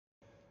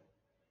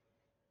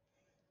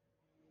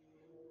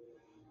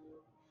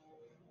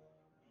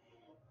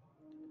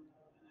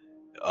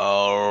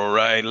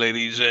right,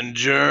 ladies and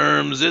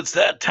germs, it's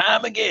that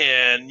time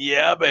again.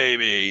 Yeah,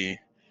 baby.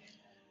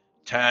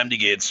 Time to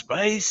get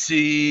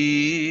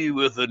spicy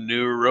with a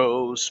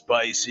Neuro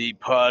Spicy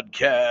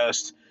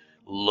podcast.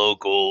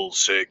 Local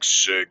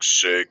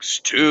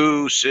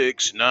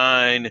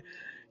 666269.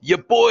 Your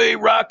boy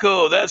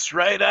Rocco. That's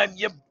right, I'm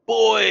your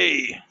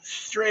boy.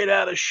 Straight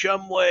out of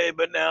Shumway,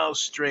 but now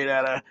straight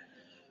out of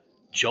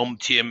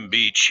Jomtien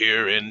Beach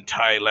here in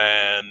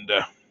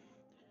Thailand.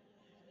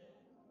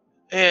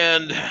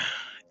 And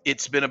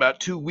it's been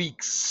about 2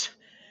 weeks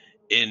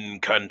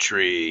in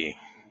country,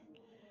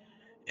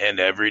 and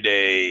every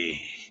day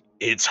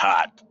it's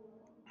hot,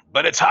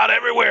 but it's hot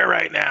everywhere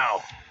right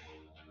now.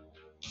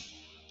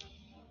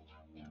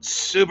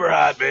 Super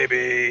hot,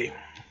 baby.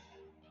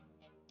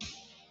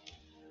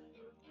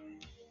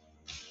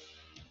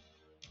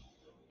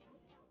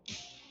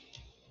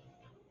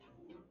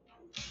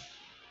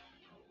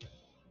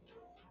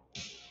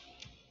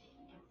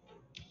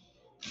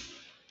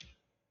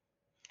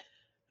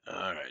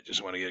 All right,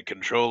 just want to get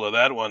control of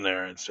that one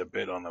there. It's a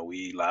bit on the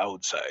wee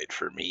loud side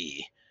for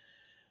me.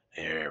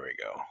 There we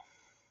go.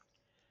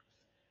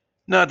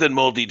 Not that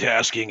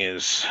multitasking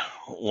is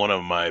one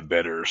of my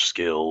better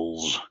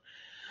skills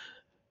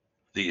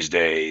these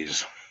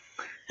days.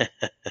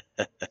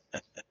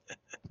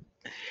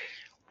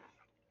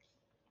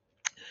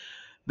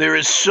 There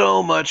is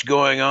so much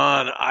going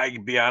on. I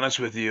can be honest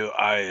with you,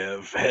 I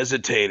have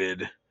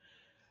hesitated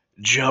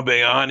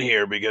jumping on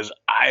here because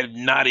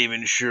I'm not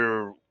even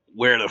sure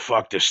where the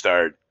fuck to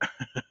start.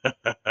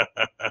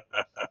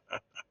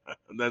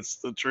 That's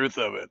the truth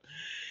of it.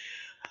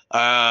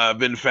 I've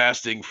been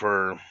fasting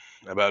for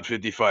about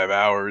 55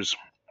 hours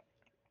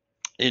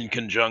in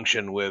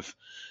conjunction with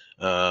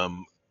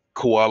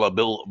koala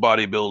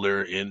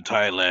bodybuilder in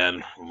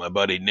Thailand, my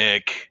buddy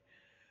Nick,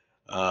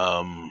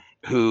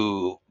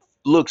 who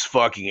looks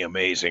fucking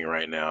amazing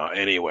right now.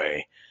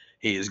 Anyway,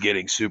 he is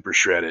getting super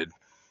shredded.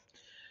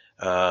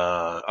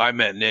 I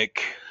met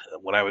Nick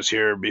when I was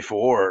here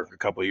before a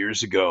couple of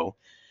years ago,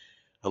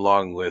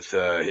 along with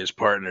his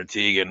partner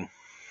Tegan,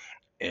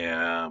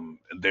 and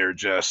they're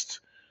just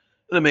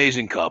an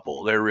amazing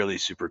couple. They're really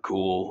super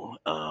cool.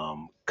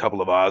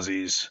 Couple of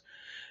Aussies,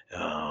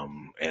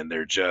 and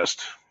they're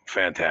just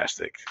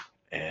fantastic.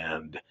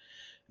 And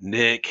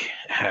Nick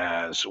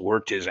has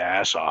worked his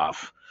ass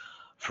off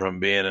from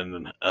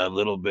being a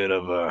little bit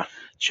of a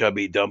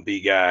chubby,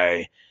 dumpy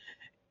guy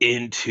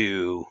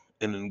into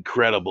an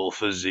incredible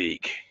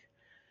physique.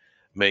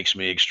 Makes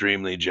me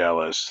extremely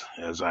jealous,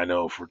 as I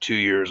know for 2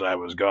 years I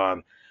was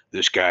gone,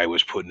 this guy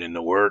was putting in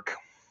the work,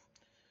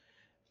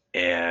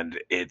 and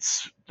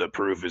it's the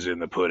proof is in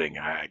the pudding.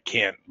 I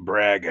can't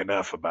brag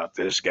enough about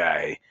this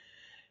guy,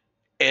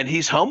 and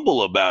he's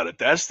humble about it.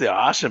 That's the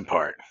awesome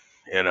part,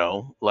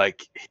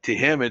 like to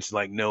him it's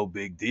like no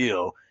big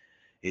deal.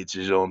 It's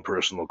his own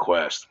personal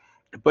quest.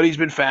 But he's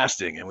been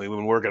fasting, and we've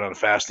been working on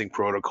fasting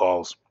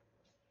protocols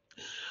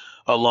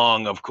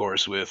along, of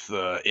course, with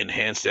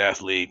enhanced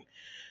athlete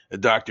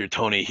Dr.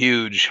 Tony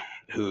Huge,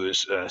 who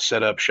has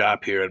set up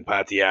shop here in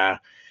Pattaya,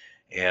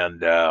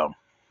 and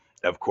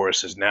of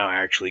course is now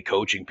actually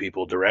coaching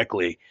people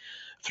directly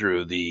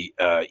through the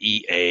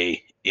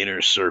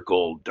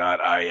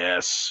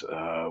eainnercircle.is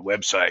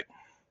website.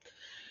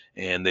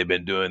 And they've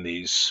been doing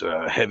these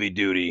heavy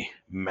duty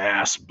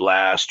mass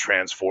blast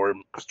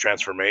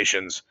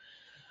transformations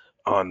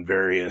on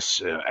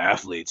various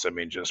athletes. I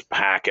mean, just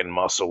packing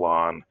muscle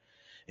on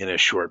in a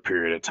short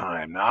period of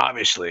time. Now,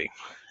 obviously,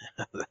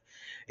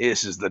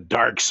 this is the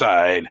dark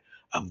side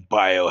of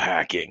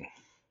biohacking.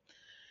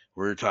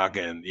 We're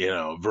talking,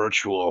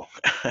 virtual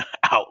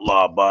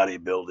outlaw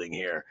bodybuilding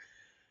here.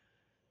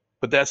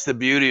 But that's the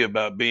beauty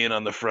about being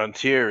on the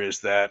frontier, is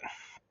that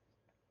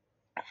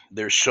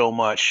there's so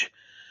much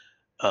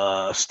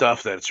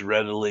stuff that's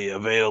readily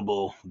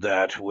available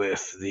that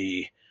with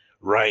the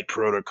right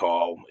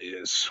protocol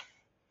is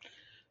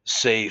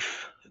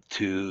safe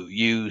to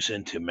use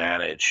and to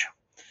manage.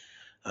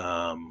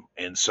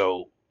 And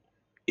so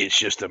it's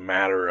just a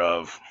matter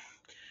of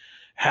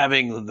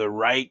having the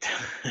right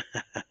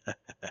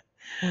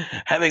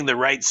having the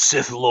right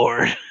Sith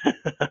Lord.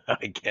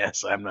 I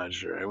guess I'm not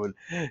sure.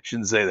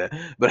 Shouldn't say that,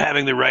 but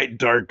having the right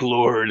Dark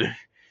Lord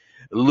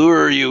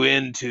lure you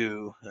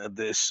into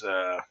this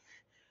a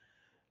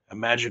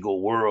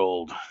magical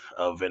world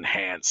of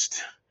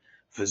enhanced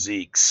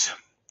physiques.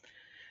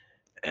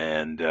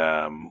 And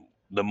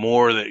the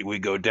more that we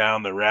go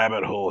down the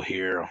rabbit hole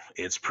here,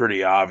 it's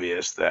pretty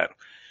obvious that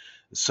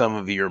some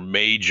of your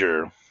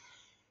major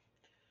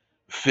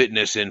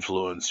fitness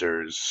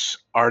influencers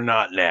are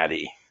not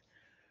natty,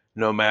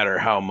 no matter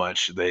how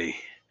much they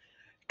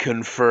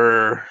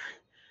confer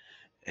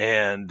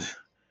and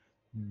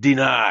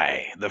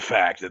deny the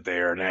fact that they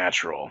are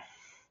natural.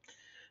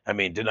 I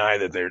mean, deny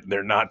that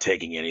they're not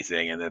taking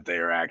anything and that they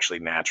are actually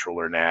natural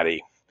or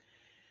natty.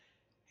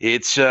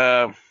 It's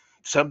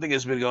something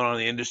that's been going on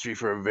in the industry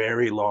for a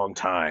very long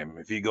time.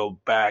 If you go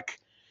back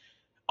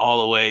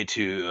all the way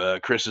to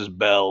Chris's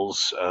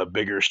Bell's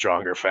Bigger,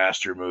 Stronger,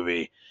 Faster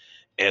movie,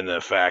 and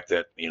the fact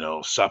that,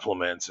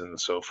 supplements and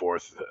so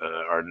forth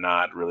are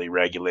not really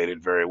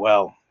regulated very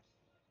well,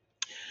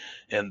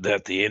 and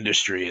that the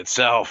industry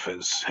itself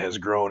has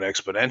grown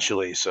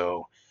exponentially.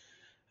 So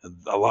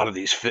a lot of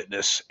these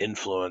fitness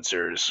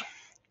influencers,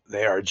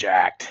 they are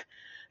jacked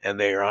and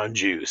they are on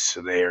juice.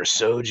 They are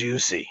so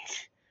juicy.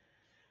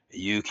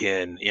 You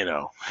can,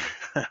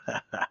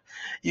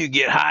 you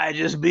get high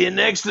just being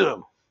next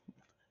to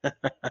them.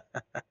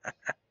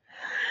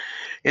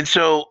 And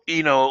so,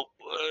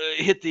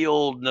 hit the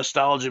old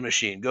nostalgia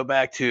machine. Go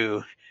back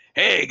to,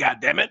 hey,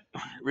 goddammit,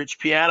 Rich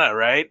Piana,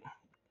 right?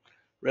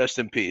 Rest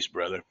in peace,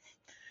 brother.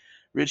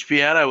 Rich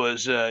Piana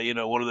was,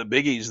 one of the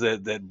biggies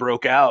that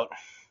broke out,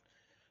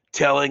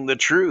 telling the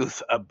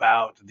truth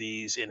about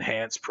these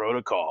enhanced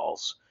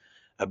protocols,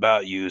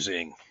 about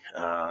using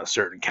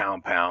certain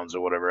compounds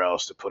or whatever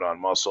else to put on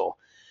muscle,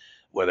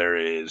 whether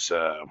it is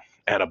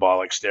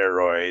anabolic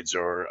steroids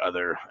or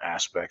other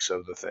aspects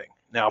of the thing.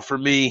 Now, for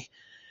me,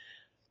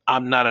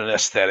 I'm not an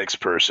aesthetics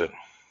person.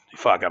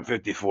 Fuck, I'm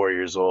 54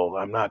 years old.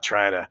 I'm not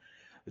trying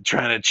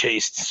to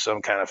chase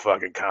some kind of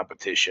fucking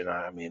competition.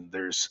 I mean,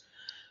 there's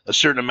a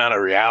certain amount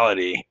of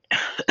reality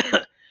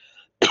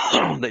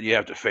that you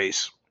have to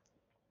face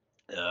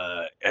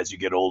as you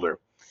get older.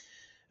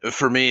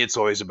 For me, it's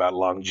always about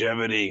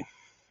longevity,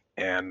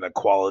 and the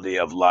quality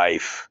of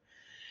life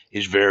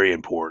is very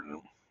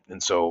important.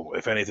 And so,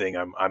 if anything,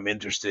 I'm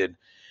interested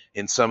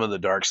in some of the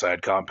dark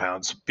side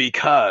compounds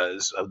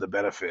because of the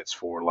benefits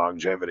for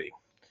longevity.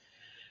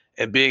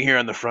 And being here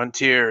on the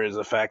frontier is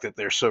the fact that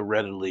they're so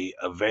readily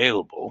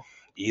available,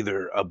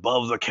 either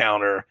above the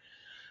counter,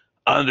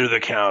 under the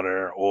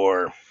counter,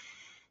 or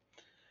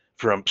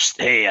from,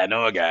 hey, I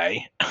know a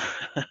guy.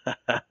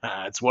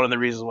 It's one of the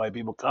reasons why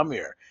people come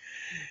here.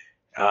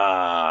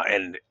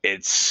 And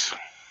it's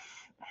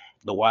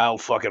the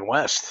wild fucking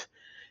West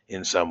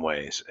in some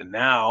ways. And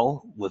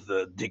now, with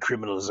the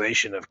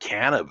decriminalization of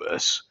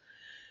cannabis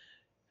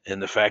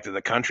and the fact that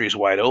the country's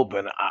wide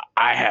open,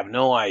 I have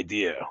no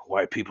idea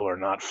why people are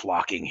not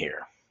flocking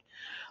here.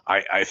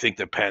 I think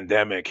the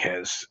pandemic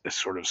has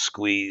sort of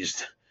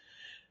squeezed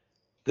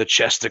the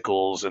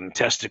chesticles and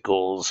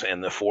testicles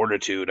and the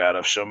fortitude out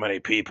of so many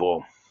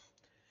people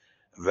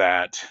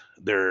that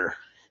their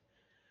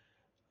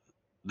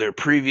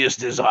previous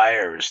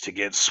desires to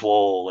get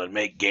swole and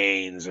make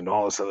gains and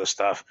all this other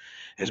stuff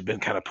has been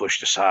kind of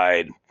pushed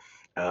aside,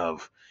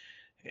 of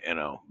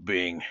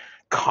being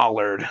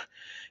collared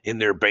in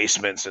their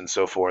basements and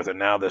so forth. And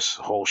now this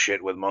whole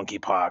shit with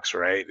monkeypox,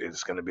 right,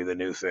 is going to be the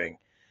new thing.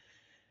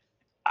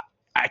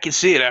 I can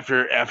see it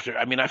after.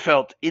 I mean, I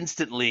felt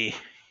instantly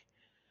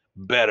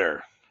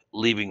better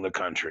leaving the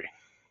country.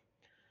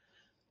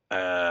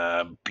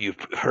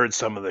 You've heard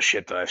some of the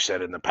shit that I've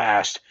said in the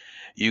past.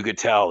 You could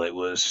tell it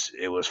was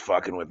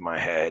fucking with my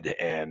head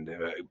and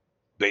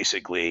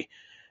basically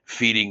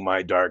feeding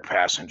my dark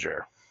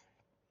passenger.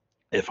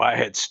 If I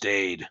had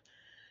stayed,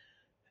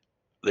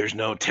 there's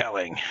no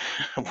telling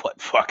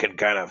what fucking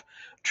kind of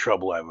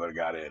trouble I would have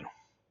got in.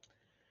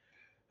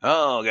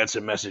 Oh, got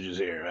some messages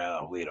here.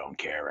 Well, we don't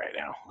care right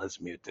now.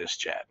 Let's mute this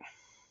chat.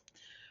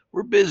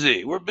 We're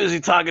busy. We're busy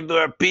talking to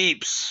our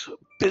peeps.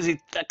 Busy.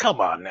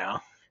 Come on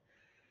now.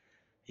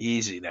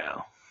 Easy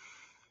now.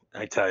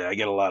 I tell you, I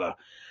get a lot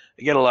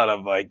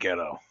of like,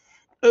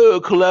 oh,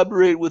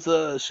 collaborate with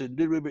us, and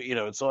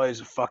it's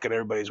always fucking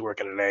everybody's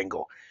working an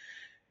angle.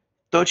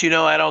 Don't you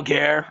know I don't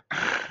care?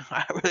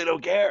 I really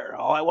don't care.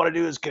 All I want to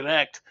do is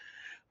connect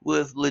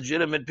with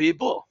legitimate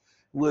people,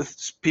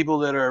 with people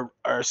that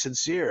are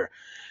sincere,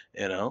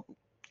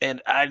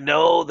 And I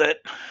know that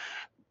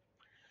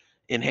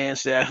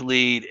Enhanced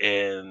Athlete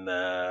and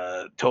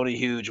Tony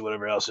Huge,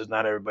 whatever else, is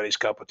not everybody's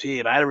cup of tea,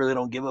 and I really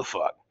don't give a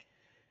fuck.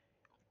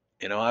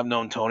 I've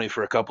known Tony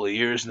for a couple of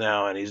years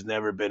now, and he's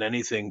never been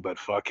anything but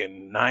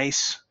fucking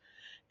nice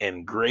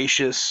and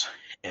gracious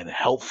and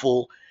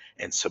helpful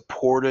and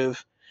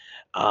supportive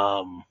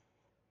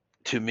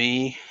to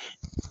me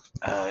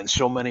in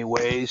so many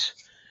ways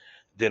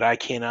that I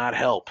cannot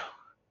help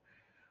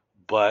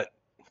but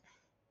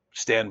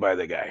stand by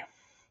the guy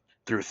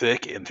through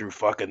thick and through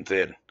fucking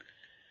thin.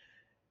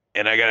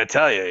 And I got to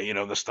tell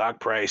you, the stock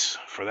price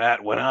for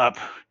that went up,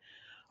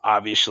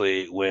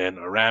 obviously, when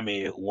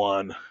Arami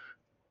won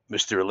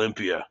Mr.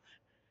 Olympia,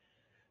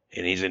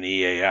 and he's an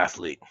EA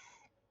athlete.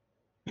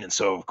 And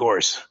so, of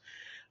course,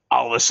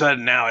 all of a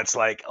sudden now it's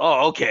like,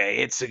 oh, okay,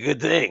 it's a good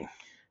thing.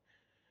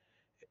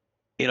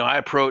 I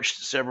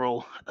approached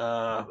several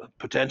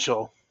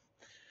potential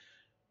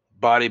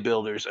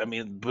bodybuilders. I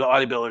mean,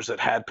 bodybuilders that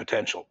had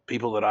potential,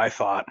 people that I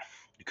thought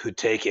could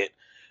take it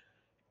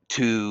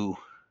to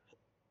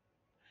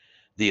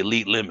the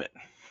elite limit.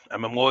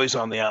 I'm always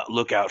on the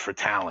lookout for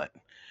talent,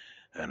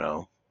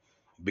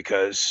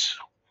 because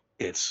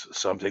it's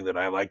something that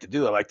I like to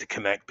do. I like to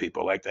connect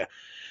people. I like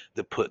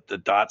to put the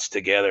dots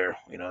together.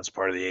 It's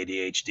part of the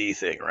ADHD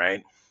thing,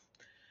 right?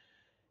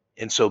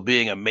 And so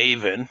being a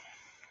maven,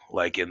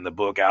 like in the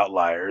book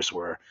Outliers,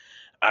 where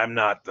I'm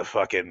not the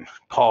fucking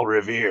Paul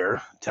Revere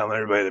telling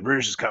everybody the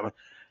British is coming.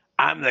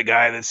 I'm the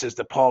guy that says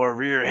to Paul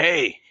Revere,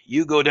 hey,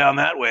 you go down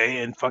that way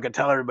and fucking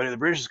tell everybody the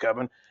British is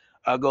coming.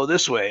 I'll go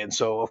this way. And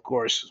so, of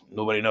course,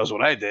 nobody knows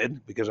what I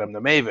did because I'm the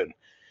maven.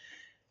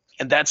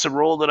 And that's a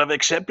role that I've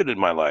accepted in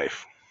my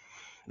life.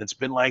 It's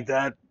been like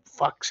that,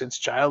 since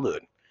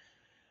childhood,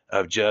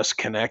 of just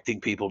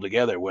connecting people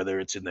together, whether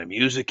it's in the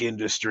music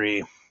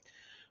industry,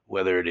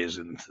 whether it is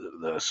in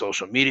the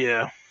social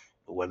media,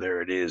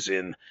 whether it is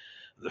in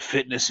the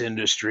fitness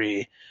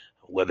industry,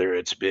 whether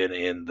it's been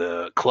in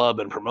the club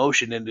and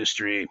promotion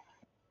industry.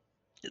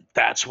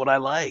 That's what I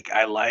like.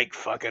 I like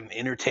fucking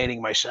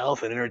entertaining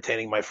myself and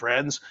entertaining my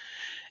friends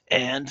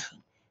and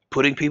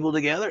putting people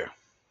together.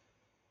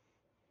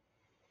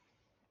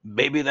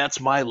 Maybe that's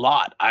my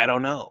lot. I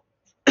don't know.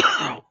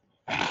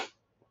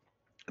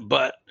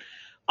 But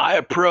I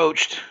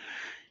approached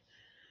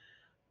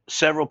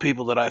several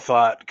people that I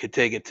thought could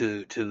take it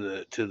to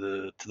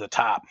the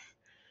top,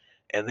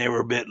 and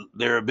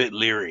they're a bit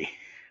leery.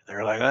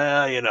 They're like,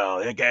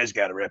 that guy's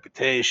got a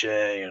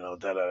reputation, da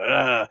da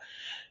da.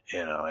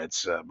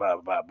 It's blah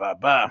blah blah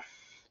blah.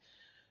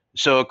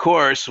 So of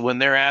course, when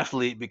their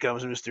athlete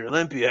becomes Mr.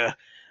 Olympia,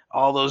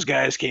 all those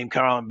guys came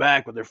crawling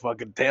back with their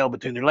fucking tail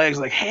between their legs,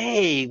 like,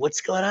 "Hey,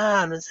 what's going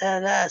on?" So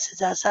I'm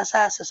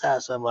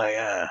like,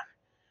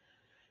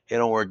 it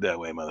don't work that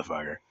way,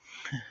 motherfucker.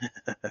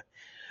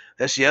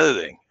 That's the other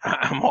thing.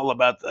 I'm all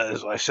about,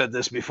 as I said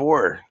this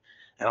before,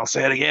 and I'll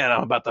say it again.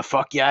 I'm about the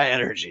fuck yeah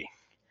energy.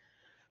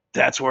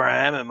 That's where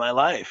I am in my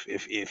life.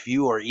 If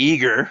you are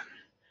eager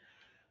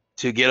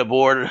to get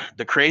aboard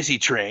the crazy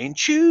train,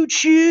 choo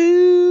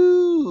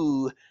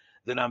choo,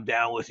 then I'm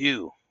down with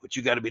you. But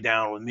you got to be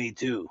down with me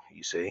too,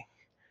 you see.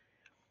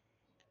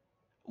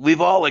 We've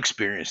all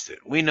experienced it.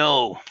 We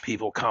know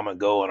people come and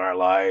go in our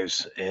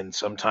lives, and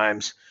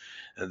sometimes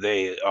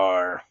they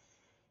are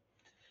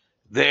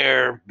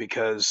there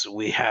because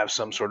we have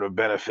some sort of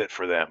benefit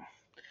for them.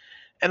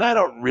 And I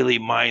don't really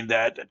mind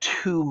that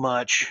too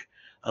much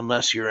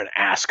unless you're an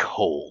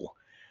asshole.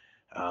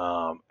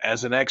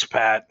 As an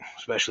expat,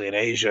 especially in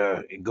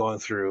Asia, going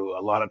through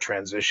a lot of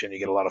transition, you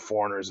get a lot of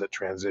foreigners that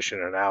transition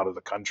in and out of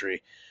the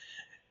country,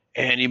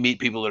 and you meet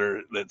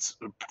people that's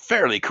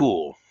fairly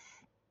cool,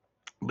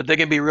 but they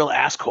can be real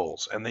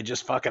assholes, and they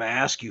just fucking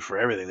ask you for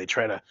everything. They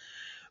try to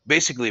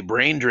basically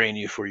brain drain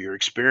you for your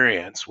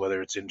experience,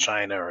 whether it's in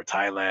China or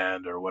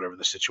Thailand or whatever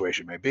the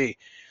situation may be,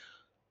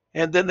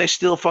 and then they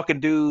still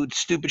fucking do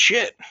stupid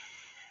shit.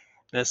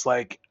 And it's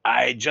like,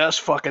 I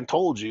just fucking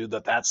told you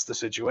that that's the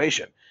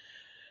situation.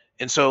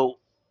 And so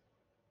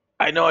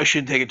I know I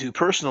shouldn't take it too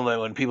personally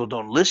when people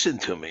don't listen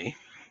to me,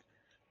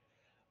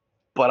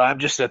 but I'm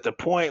just at the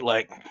point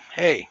like,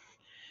 hey,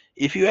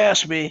 if you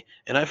ask me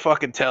and I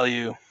fucking tell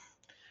you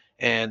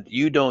and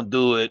you don't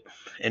do it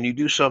and you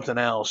do something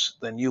else,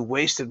 then you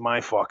wasted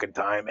my fucking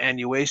time and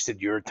you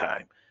wasted your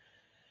time.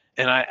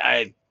 And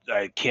I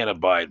can't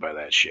abide by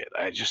that shit.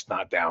 I just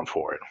not down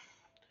for it.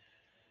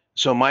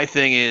 So my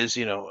thing is,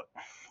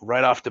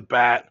 right off the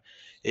bat,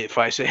 if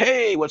I say,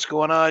 "Hey, what's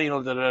going on?"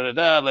 Da da da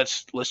da.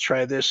 Let's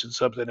try this and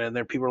something, and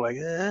then people are like,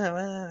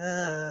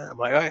 I'm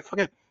like, "All right, fuck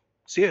it,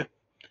 see ya."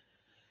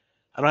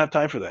 I don't have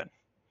time for that.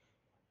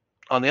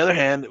 On the other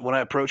hand, when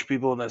I approach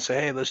people and I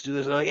say, "Hey, let's do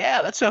this," they're like,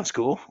 "Yeah, that sounds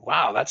cool.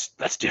 Wow, that's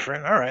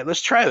different. All right,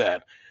 let's try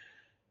that."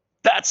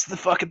 That's the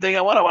fucking thing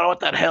I want. I want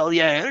that hell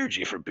yeah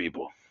energy from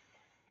people,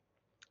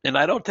 and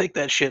I don't take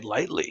that shit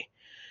lightly.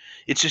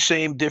 It's the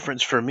same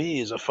difference for me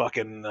as a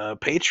fucking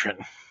patron,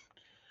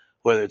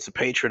 whether it's a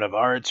patron of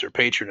arts or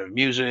patron of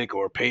music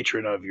or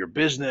patron of your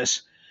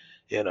business.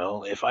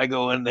 If I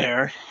go in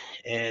there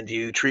and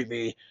you treat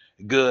me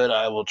good,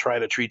 I will try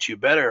to treat you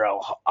better.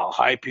 I'll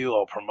hype you,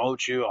 I'll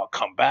promote you, I'll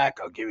come back,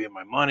 I'll give you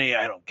my money.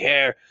 I don't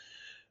care.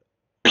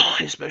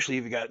 Especially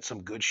if you got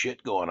some good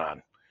shit going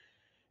on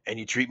and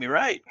you treat me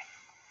right.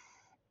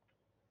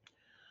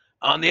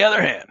 On the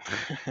other hand,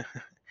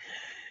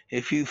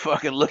 if you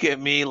fucking look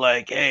at me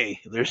like, hey,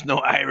 there's no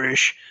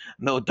Irish,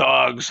 no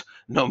dogs,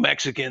 no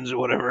Mexicans or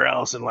whatever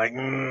else, and like,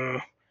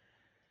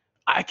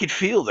 I could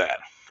feel that.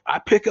 I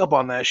pick up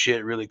on that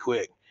shit really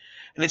quick.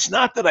 And it's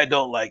not that I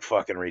don't like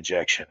fucking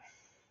rejection.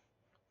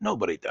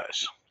 Nobody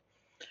does.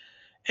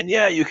 And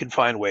yeah, you can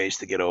find ways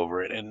to get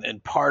over it.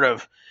 And part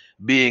of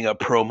being a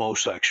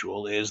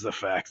promosexual is the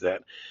fact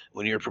that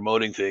when you're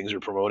promoting things or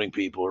promoting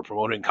people or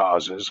promoting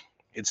causes,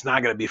 it's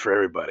not going to be for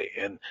everybody.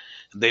 And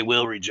they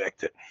will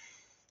reject it.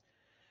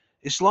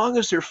 As long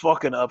as they're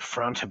fucking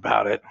upfront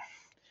about it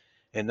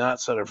and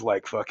not sort of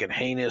like fucking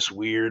heinous,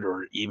 weird,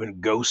 or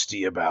even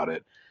ghosty about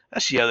it.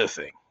 That's the other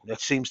thing. That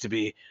seems to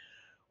be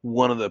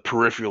one of the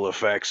peripheral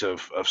effects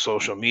of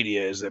social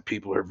media is that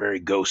people are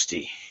very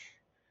ghosty.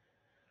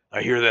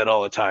 I hear that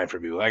all the time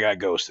from people. I got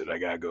ghosted. I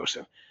got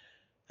ghosted.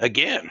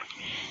 Again,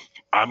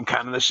 I'm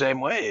kind of the same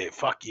way.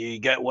 Fuck you, you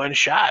get one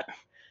shot,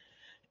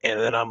 and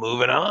then I'm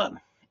moving on.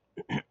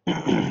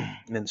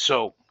 And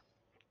so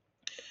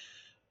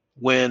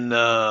when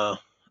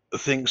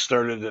things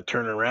started to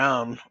turn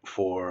around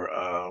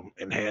for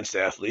Enhanced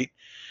Athlete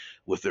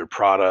with their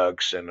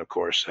products, and of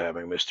course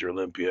having Mr.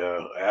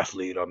 Olympia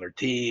athlete on their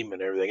team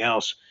and everything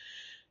else,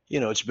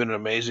 it's been an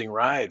amazing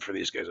ride for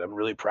these guys. I'm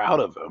really proud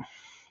of them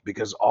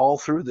because all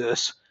through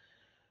this,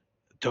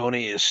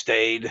 Tony has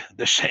stayed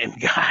the same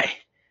guy.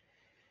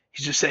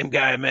 He's the same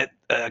guy I met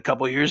a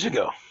couple years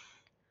ago.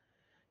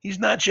 He's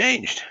not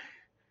changed.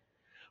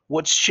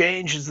 What's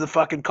changed is the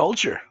fucking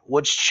culture.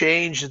 What's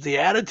changed is the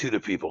attitude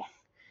of people.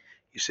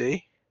 You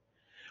see?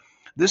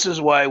 This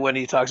is why when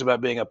he talks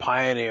about being a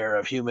pioneer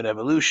of human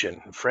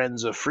evolution,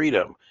 friends of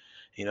freedom,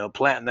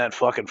 planting that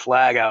fucking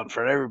flag out in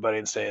front of everybody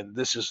and saying,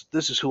 this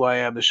is who I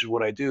am, this is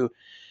what I do.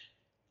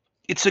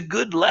 It's a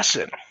good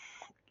lesson.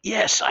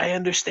 Yes, I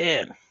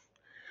understand.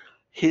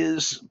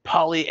 His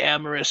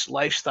polyamorous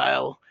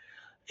lifestyle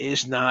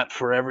is not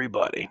for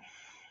everybody.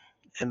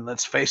 And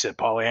let's face it,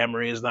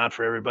 polyamory is not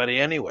for everybody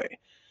anyway.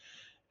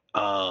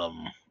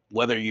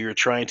 Whether you're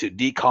trying to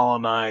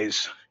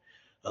decolonize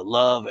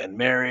love and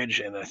marriage,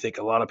 and I think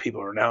a lot of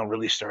people are now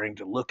really starting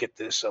to look at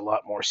this a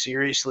lot more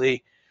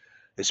seriously,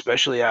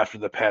 especially after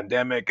the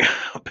pandemic,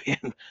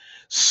 being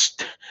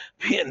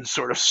being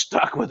sort of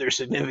stuck with their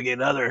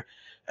significant other.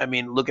 I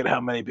mean, look at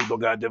how many people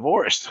got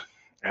divorced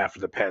after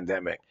the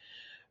pandemic.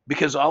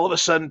 Because all of a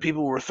sudden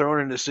people were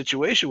thrown in a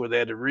situation where they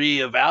had to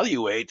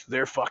reevaluate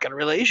their fucking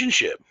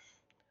relationship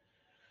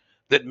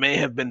that may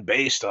have been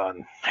based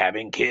on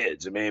having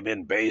kids. It may have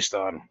been based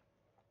on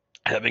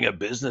having a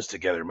business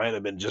together. It might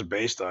have been just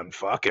based on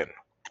fucking.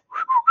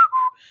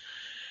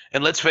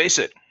 And let's face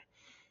it,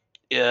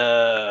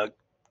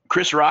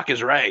 Chris Rock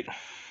is right.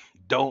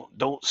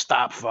 Don't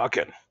stop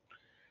fucking.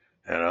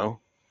 And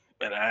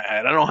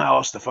I don't know how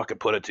else to fucking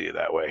put it to you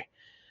that way.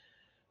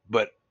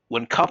 But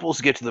when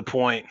couples get to the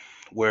point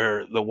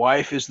where the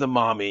wife is the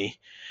mommy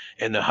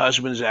and the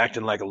husband's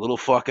acting like a little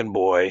fucking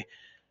boy,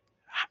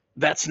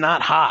 that's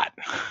not hot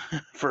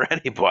for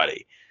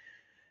anybody.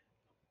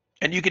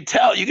 And you could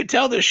tell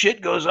this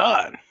shit goes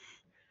on.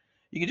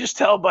 You can just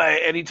tell by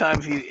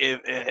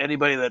if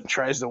anybody that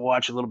tries to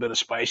watch a little bit of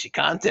spicy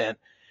content,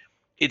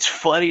 it's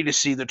funny to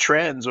see the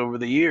trends over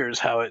the years,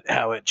 how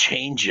it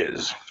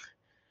changes.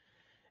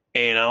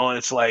 And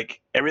it's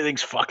like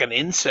everything's fucking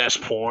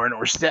incest porn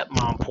or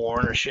stepmom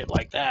porn or shit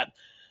like that.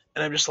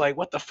 And I'm just like,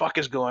 what the fuck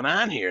is going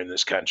on here in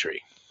this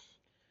country?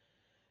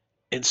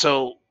 And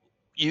so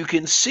you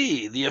can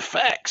see the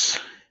effects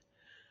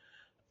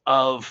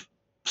of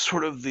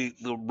sort of the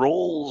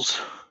roles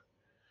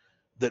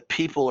that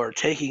people are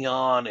taking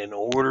on in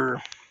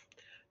order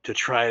to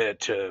try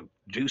to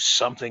do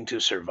something to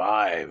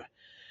survive.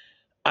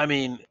 I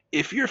mean,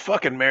 if you're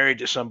fucking married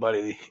to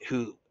somebody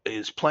who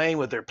is playing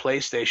with their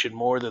PlayStation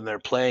more than they're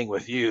playing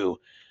with you,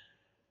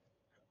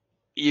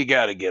 you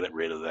got to get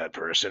rid of that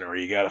person or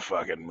you got to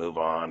fucking move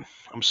on.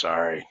 I'm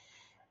sorry.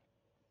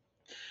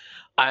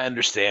 I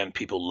understand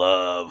people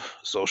love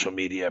social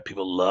media,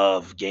 people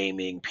love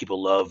gaming,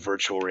 people love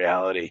virtual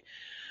reality.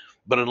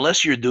 But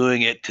unless you're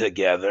doing it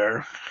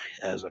together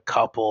as a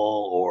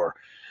couple or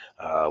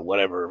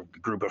whatever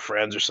group of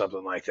friends or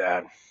something like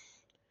that,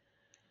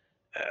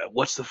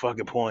 what's the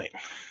fucking point?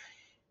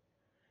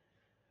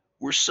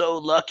 We're so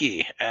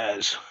lucky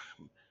as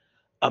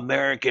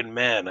American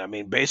men. I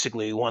mean,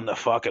 basically, we won the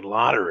fucking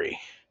lottery.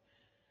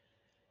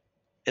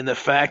 And the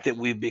fact that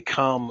we've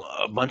become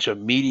a bunch of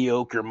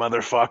mediocre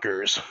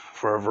motherfuckers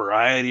for a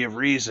variety of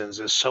reasons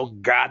is so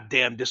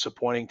goddamn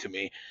disappointing to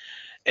me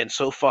and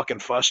so fucking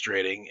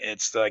frustrating.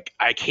 It's like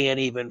I can't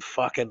even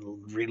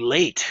fucking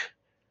relate.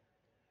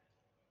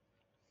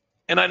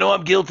 And I know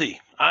I'm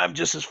guilty. I'm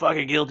just as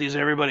fucking guilty as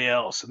everybody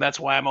else. And that's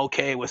why I'm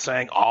okay with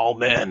saying all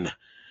men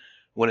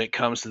when it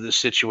comes to this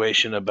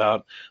situation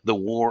about the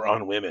war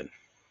on women.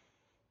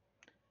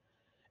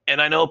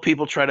 And I know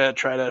people try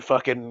to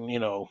fucking,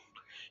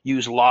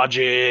 use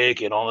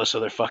logic and all this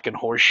other fucking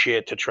horse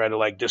shit to try to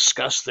like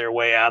discuss their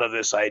way out of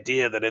this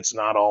idea that it's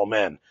not all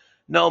men.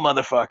 No,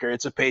 motherfucker,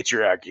 it's a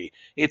patriarchy.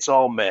 It's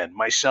all men,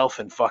 myself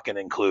and fucking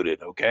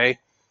included, okay?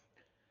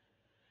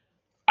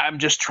 I'm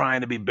just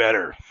trying to be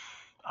better.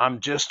 I'm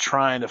just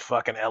trying to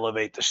fucking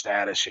elevate the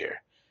status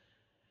here.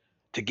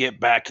 To get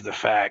back to the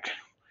fact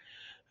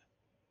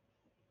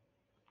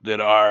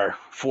that our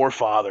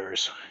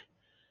forefathers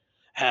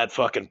had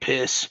fucking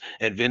piss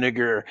and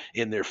vinegar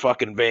in their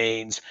fucking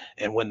veins,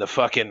 and when the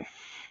fucking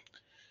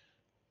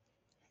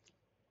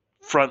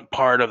front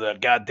part of the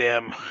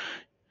goddamn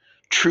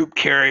troop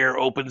carrier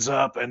opens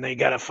up and they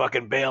gotta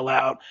fucking bail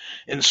out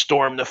and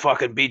storm the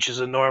fucking beaches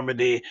of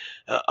Normandy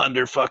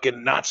under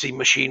fucking Nazi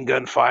machine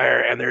gun fire,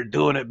 and they're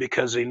doing it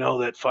because they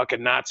know that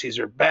fucking Nazis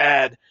are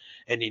bad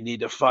and you need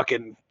to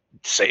fucking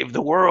save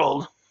the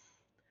world.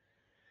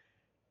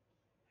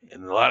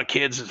 And a lot of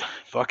kids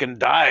fucking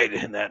died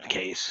in that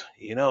case.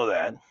 You know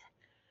that.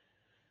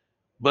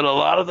 But a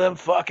lot of them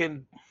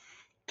fucking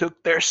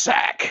took their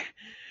sack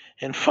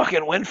and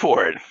fucking went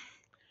for it.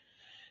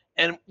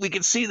 And we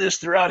can see this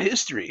throughout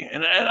history.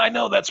 And I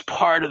know that's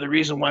part of the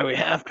reason why we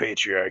have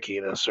patriarchy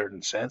in a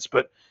certain sense.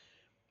 But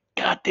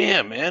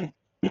goddamn, man.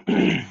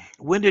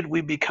 When did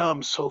we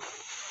become so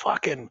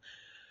fucking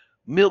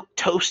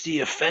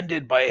milquetoasty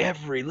offended by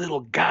every little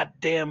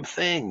goddamn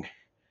thing?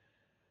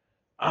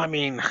 I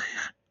mean,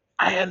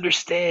 I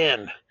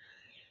understand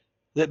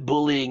that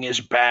bullying is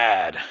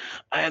bad.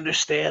 I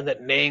understand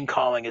that name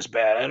calling is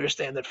bad. I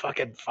understand that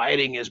fucking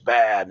fighting is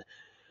bad.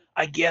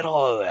 I get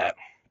all of that.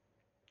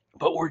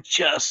 But we're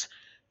just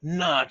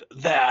not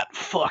that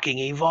fucking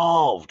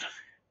evolved.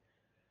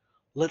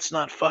 Let's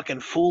not fucking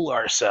fool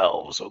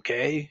ourselves,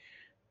 okay?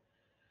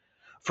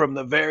 From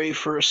the very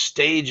first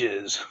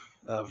stages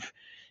of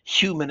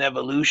human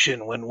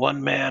evolution, when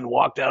one man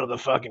walked out of the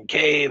fucking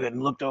cave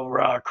and looked over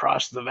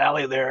across the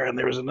valley there, and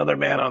there was another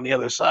man on the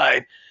other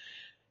side,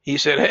 he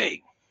said,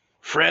 "Hey,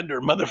 friend or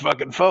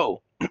motherfucking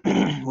foe,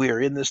 we are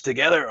in this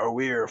together or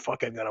we are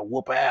fucking gonna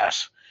whoop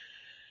ass."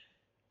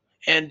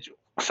 And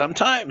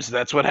sometimes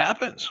that's what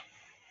happens.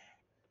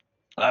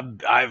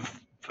 I've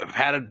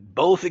had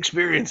both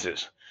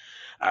experiences.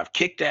 I've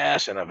kicked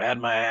ass and I've had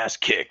my ass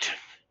kicked.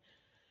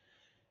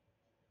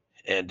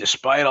 And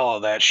despite all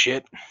of that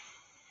shit,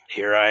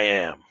 here I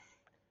am,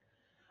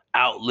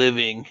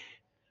 outliving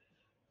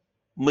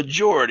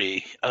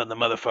majority of the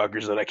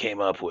motherfuckers that I came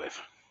up with.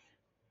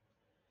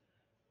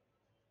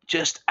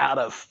 Just out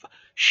of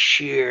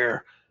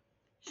sheer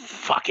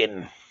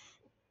fucking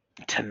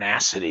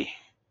tenacity.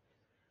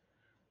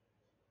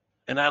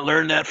 And I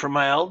learned that from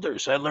my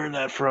elders. I learned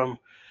that from,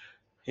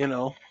 you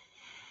know,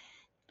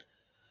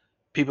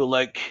 people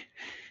like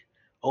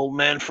old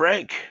man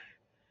Frank.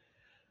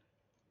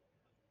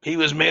 He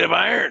was made of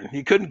iron.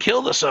 You couldn't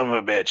kill the son of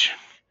a bitch.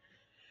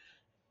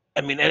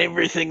 I mean,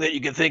 everything that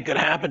you could think could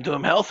happen to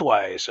him health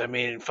wise. I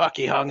mean, fuck,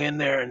 he hung in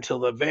there until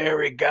the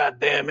very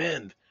goddamn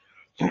end.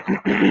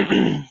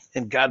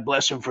 And God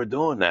bless him for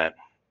doing that.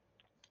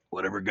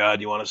 Whatever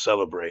God you want to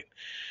celebrate.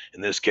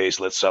 In this case,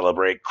 let's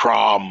celebrate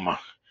Crom.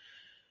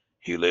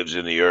 He lives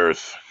in the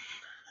earth.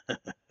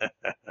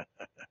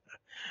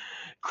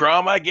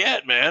 Crom, I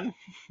get, man.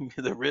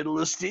 The riddle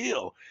of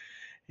steel.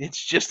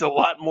 It's just a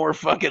lot more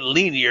fucking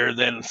linear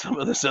than some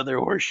of this other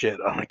horseshit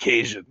on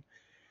occasion.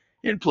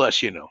 And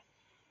plus,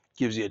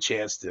 gives you a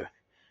chance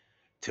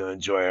to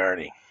enjoy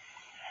Arnie.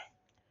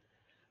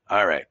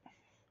 All right.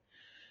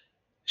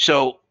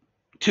 So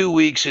 2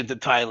 weeks into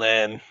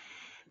Thailand,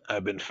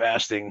 I've been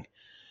fasting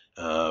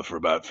for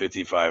about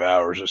 55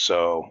 hours or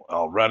so.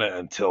 I'll run it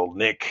until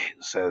Nick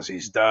says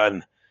he's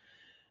done.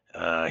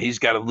 He's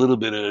got a little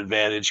bit of an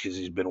advantage because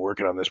he's been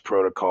working on this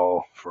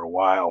protocol for a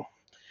while,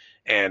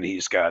 and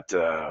he's got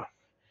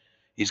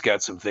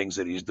some things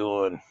that he's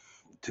doing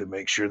to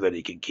make sure that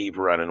he can keep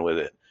running with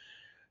it.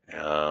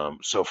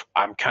 So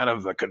I'm kind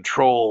of the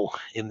control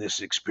in this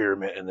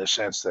experiment in the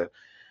sense that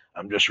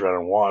I'm just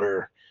running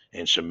water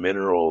and some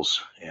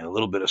minerals and a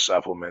little bit of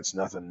supplements,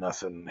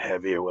 nothing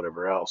heavy or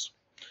whatever else.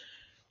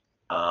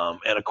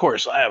 And of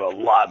course, I have a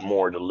lot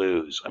more to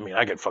lose. I mean,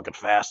 I could fucking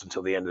fast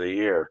until the end of the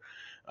year,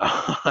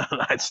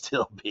 and I'd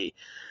still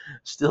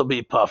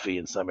be puffy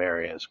in some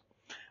areas.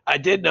 I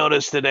did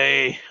notice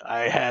today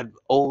I had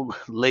old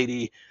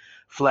lady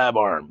flab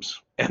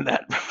arms, and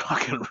that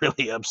fucking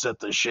really upset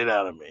the shit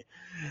out of me.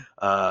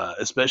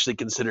 Especially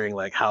considering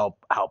like how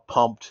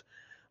pumped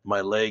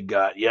my leg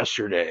got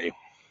yesterday.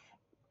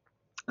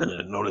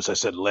 And notice I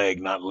said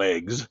leg, not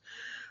legs,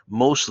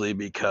 mostly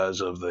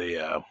because of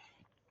the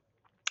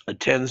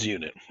TENS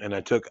unit, and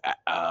I took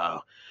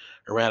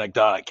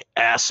arachidonic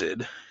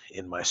acid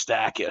in my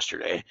stack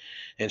yesterday,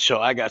 and so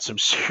I got some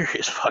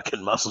serious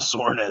fucking muscle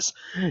soreness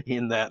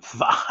in that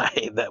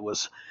thigh that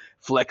was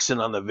flexing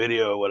on the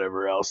video or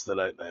whatever else that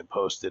I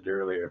posted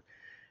earlier.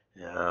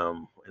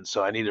 And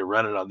so I need to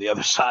run it on the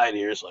other side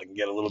here so I can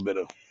get a little bit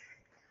of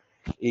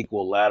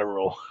equal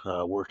lateral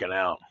working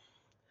out.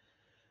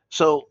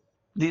 So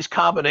these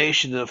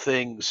combinations of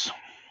things,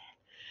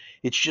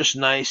 it's just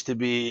nice to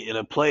be in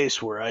a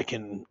place where I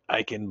can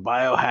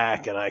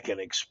biohack and I can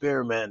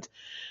experiment,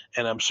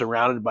 and I'm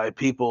surrounded by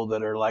people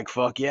that are like,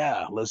 fuck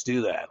yeah, let's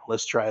do that.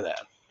 Let's try that.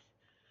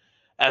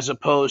 As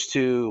opposed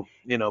to,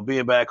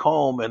 being back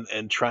home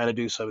and trying to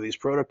do some of these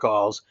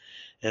protocols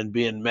and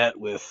being met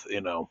with,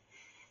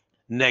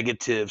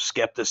 negative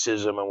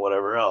skepticism and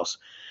whatever else.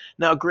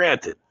 Now,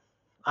 granted,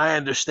 I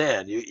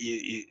understand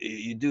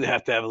you do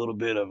have to have a little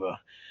bit of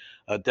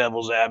a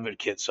devil's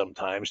advocate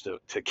sometimes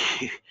to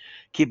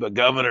keep a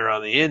governor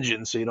on the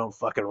engine so you don't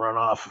fucking run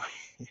off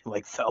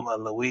like Thelma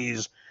and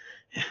Louise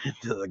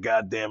into the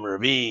goddamn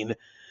ravine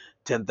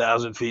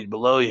 10,000 feet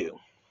below you.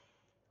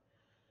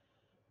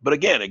 But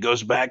again, it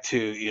goes back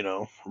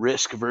to,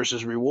 risk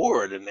versus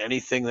reward, and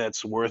anything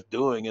that's worth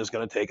doing is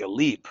going to take a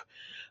leap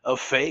of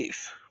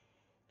faith.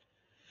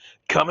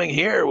 Coming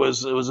here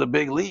was a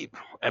big leap.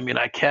 I mean,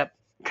 I kept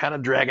kind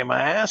of dragging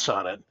my ass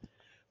on it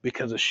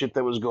because of shit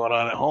that was going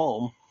on at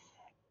home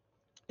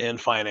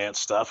and finance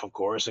stuff, of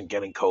course, and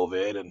getting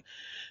COVID and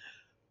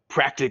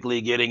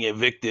practically getting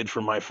evicted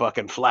from my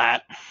fucking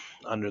flat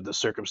under the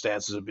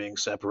circumstances of being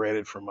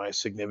separated from my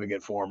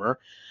significant former.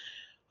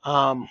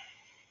 But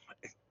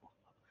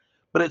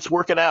it's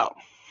working out.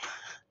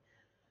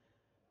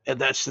 And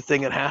that's the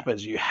thing that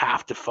happens. You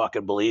have to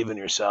fucking believe in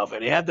yourself,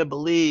 and you have to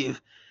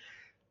believe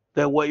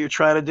that what you're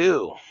trying to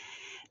do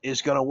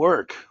is going to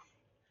work.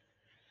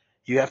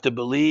 You have to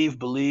believe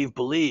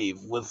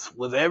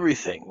with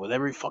everything, with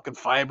every fucking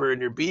fiber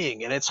in your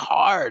being. And it's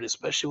hard,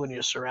 especially when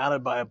you're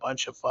surrounded by a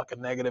bunch of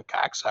fucking negative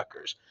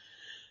cocksuckers.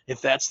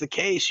 If that's the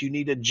case, you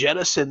need to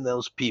jettison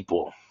those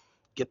people.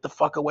 Get the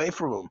fuck away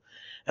from them.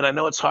 And I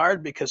know it's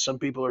hard because some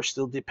people are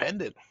still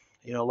dependent.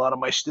 A lot of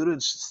my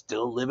students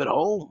still live at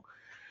home.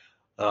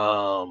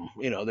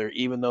 They're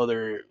even though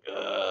they're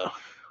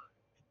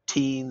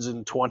teens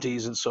and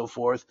 20s and so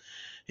forth.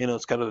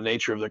 It's kind of the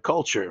nature of their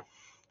culture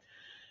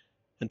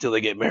until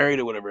they get married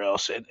or whatever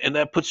else. And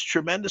that puts a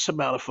tremendous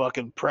amount of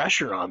fucking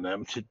pressure on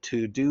them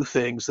to do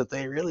things that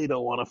they really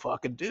don't want to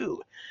fucking do.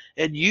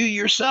 And you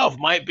yourself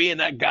might be in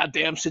that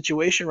goddamn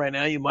situation right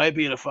now. You might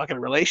be in a fucking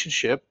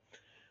relationship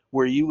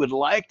where you would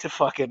like to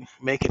fucking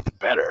make it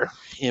better,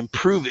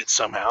 improve it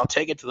somehow,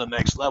 take it to the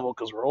next level,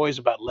 because we're always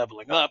about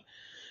leveling up.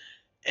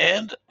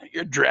 And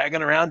you're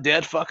dragging around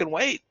dead fucking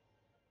weight.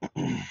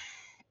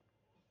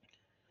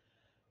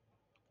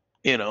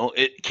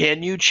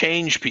 Can you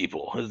change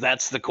people?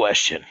 That's the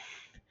question.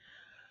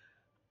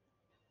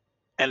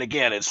 And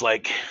again, it's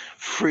like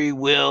free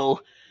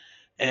will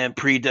and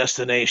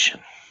predestination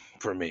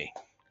for me.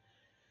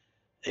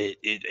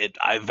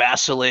 I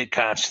vacillate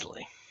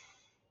constantly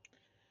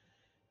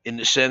in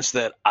the sense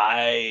that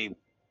right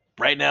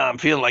now I'm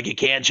feeling like you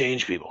can't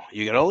change people.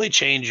 You can only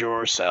change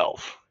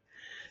yourself.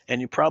 And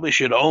you probably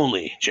should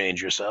only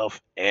change yourself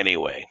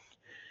anyway.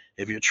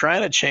 If you're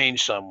trying to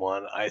change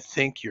someone, I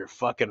think you're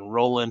fucking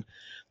rolling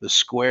the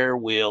square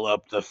wheel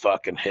up the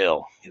fucking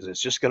hill, because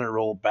it's just going to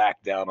roll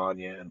back down on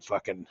you and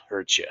fucking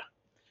hurt you.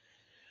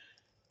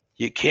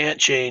 You can't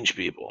change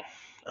people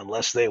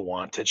unless they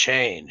want to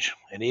change.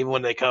 And even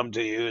when they come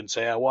to you and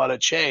say, I want to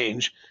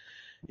change,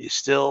 you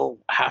still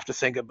have to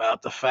think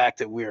about the fact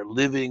that we are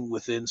living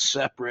within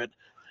separate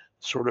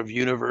sort of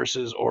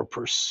universes or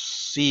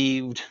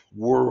perceived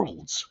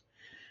worlds.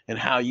 And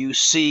how you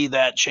see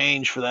that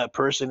change for that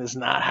person is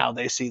not how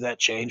they see that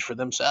change for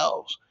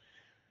themselves.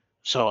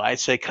 So I'd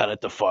say cut it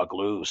the fuck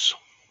loose.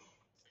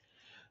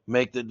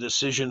 Make the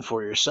decision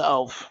for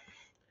yourself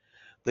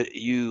that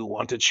you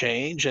want to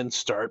change and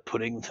start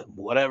putting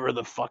whatever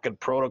the fucking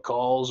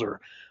protocols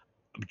or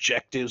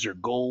objectives or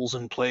goals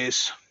in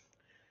place.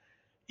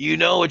 You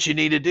know what you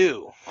need to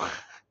do.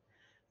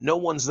 No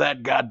one's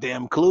that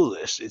goddamn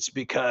clueless. It's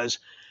because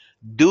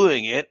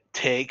doing it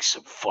takes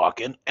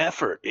fucking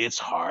effort. It's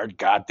hard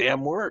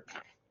goddamn work.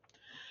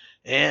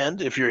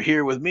 And if you're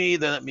here with me,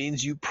 then it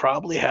means you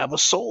probably have a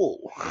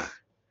soul.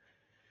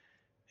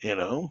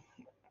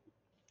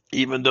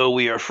 Even though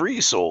we are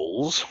free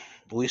souls,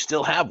 we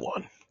still have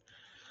one.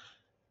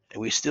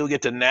 And we still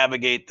get to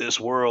navigate this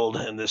world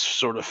and this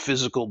sort of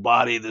physical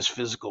body, this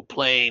physical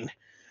plane,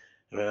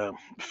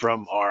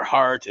 from our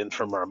heart and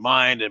from our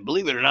mind, and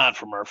believe it or not,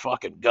 from our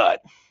fucking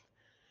gut.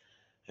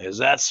 Because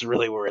that's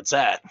really where it's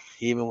at.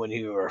 Even when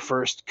you are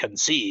first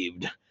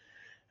conceived,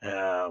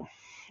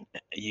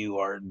 you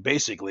are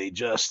basically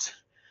just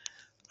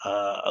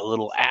a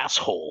little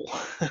asshole.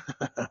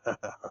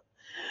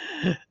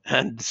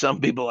 And some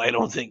people, I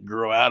don't think,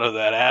 grow out of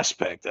that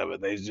aspect of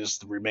it. They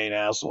just remain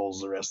assholes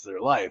the rest of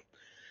their life.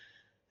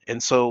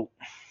 And so,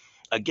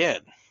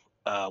 again,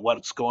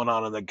 what's going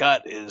on in the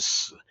gut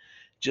is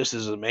just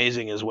as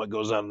amazing as what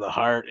goes on in the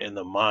heart and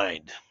the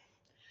mind.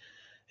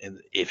 And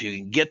if you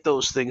can get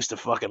those things to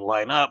fucking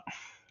line up,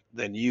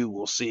 then you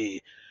will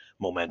see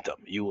momentum.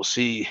 You will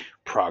see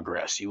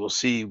progress. You will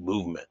see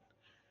movement.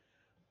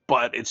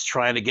 But it's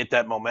trying to get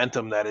that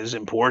momentum that is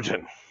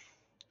important.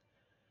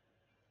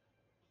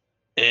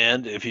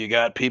 And if you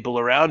got people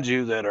around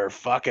you that are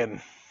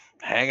fucking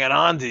hanging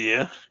on to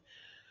you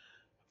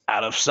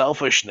out of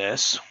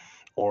selfishness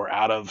or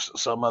out of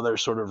some other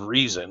sort of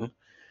reason,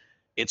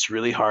 it's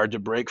really hard to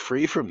break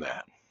free from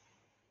that.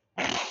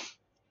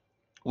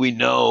 We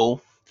know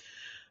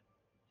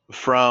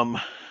from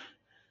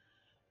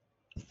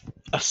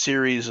a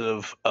series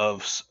of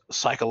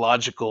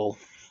psychological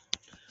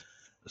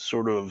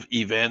sort of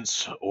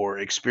events or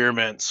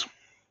experiments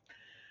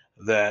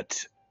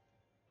that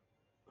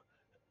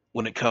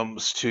when it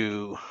comes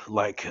to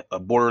like a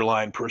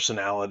borderline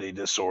personality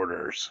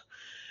disorders,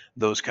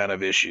 those kind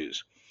of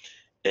issues,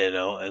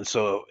 and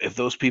so if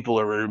those people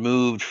are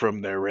removed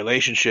from their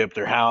relationship,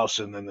 their house,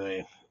 and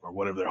then or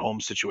whatever their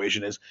home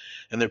situation is,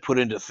 and they're put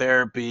into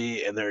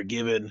therapy and they're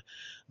given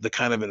the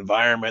kind of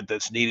environment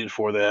that's needed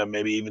for them,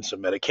 maybe even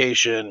some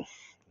medication,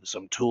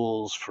 some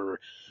tools for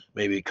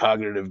maybe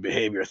cognitive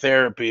behavior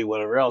therapy,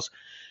 whatever else.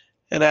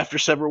 And after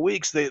several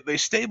weeks, they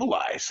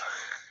stabilize.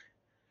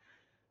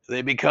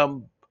 They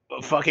become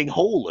fucking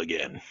whole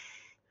again.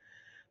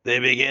 They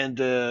begin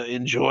to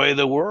enjoy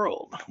the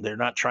world. They're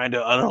not trying to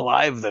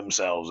unalive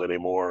themselves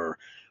anymore,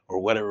 or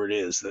whatever it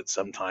is that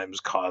sometimes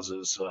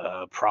causes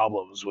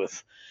problems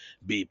with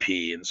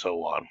BP and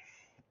so on.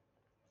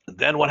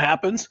 Then what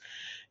happens?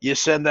 You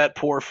send that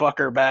poor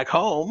fucker back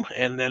home,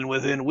 and then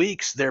within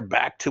weeks, they're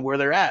back to where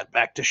they're at,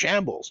 back to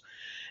shambles.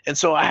 And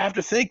so I have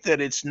to think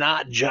that it's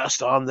not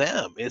just on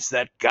them. It's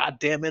that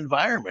goddamn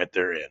environment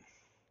they're in.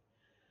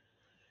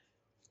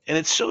 And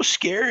it's so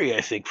scary,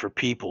 I think, for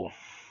people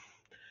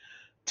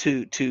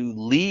to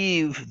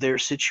leave their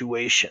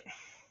situation.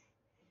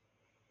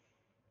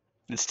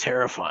 It's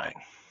terrifying,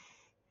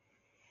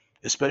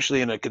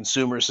 especially in a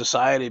consumer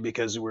society,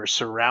 because we're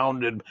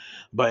surrounded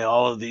by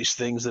all of these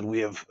things that we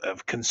have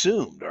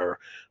consumed, or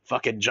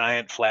fucking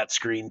giant flat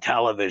screen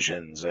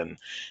televisions, and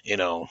you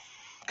know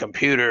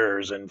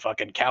computers and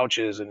fucking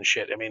couches and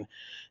shit. I mean,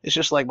 it's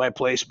just like my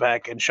place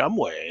back in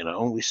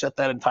Shumway. We set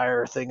that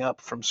entire thing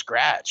up from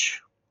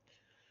scratch,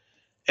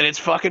 and it's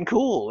fucking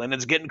cool, and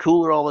it's getting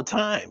cooler all the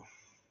time.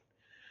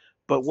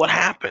 But what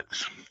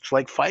happens? It's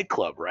like Fight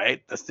Club,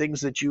 right? The things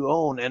that you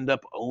own end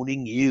up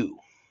owning you,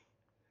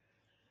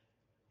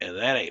 and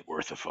that ain't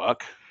worth a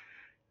fuck,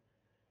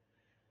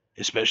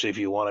 especially if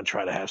you want to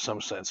try to have some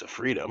sense of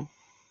freedom.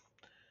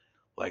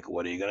 Like,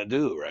 what are you going to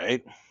do,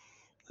 right?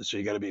 So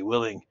you got to be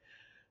willing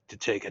to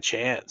take a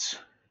chance,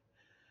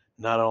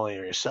 not only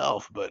on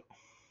yourself, but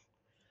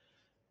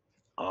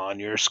on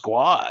your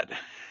squad.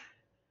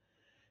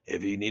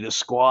 If you need a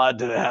squad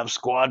to have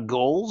squad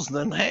goals,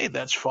 then hey,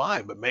 that's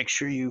fine. But make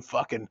sure you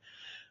fucking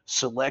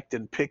select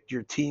and pick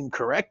your team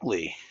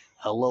correctly.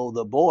 Hello,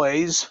 the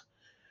boys.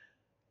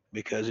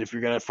 Because if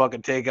you're going to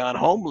fucking take on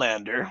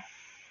Homelander,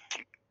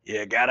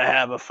 you got to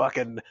have a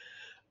fucking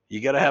you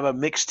got to have a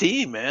mixed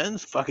team, man.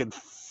 Fucking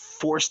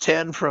Force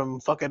 10 from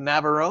fucking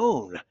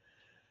Navarone.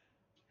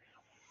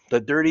 The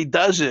Dirty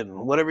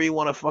Dozen, whatever you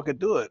want to fucking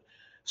do it.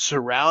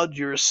 Surround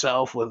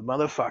yourself with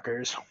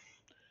motherfuckers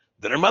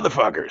that are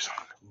motherfuckers,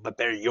 but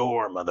they're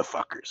your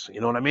motherfuckers.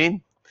 You know what I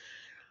mean?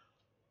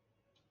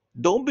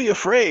 Don't be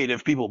afraid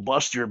if people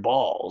bust your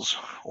balls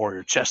or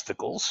your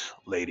chesticles,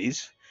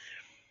 ladies.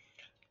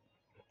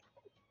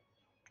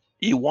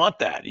 You want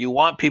that. You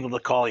want people to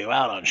call you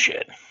out on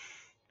shit.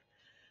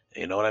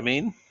 You know what I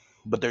mean?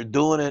 But they're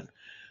doing it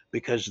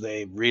because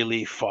they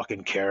really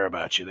fucking care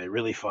about you. They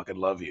really fucking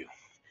love you.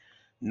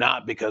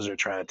 Not because they're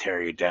trying to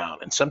tear you down.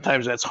 And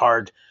sometimes that's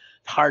hard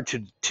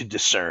to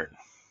discern,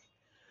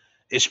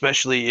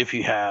 especially if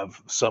you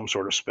have some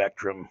sort of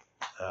spectrum,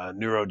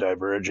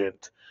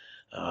 neurodivergent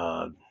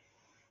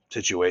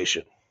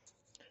situation.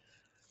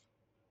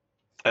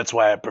 That's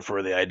why I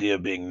prefer the idea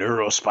of being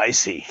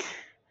neurospicy.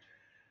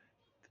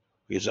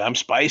 Because I'm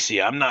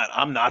spicy. I'm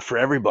not for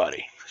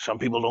everybody. Some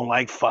people don't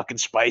like fucking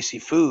spicy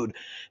food,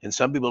 and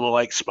some people don't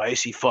like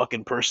spicy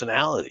fucking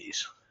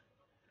personalities.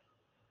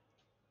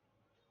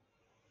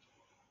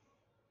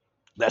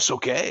 That's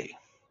okay.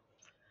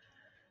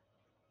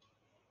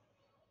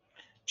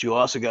 But you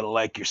also got to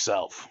like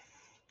yourself.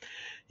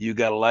 You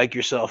got to like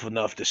yourself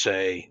enough to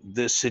say,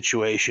 this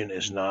situation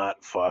is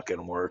not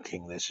fucking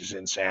working. This is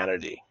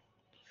insanity.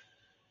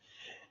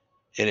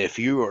 And if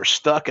you are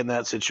stuck in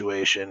that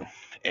situation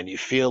and you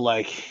feel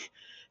like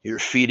you're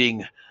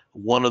feeding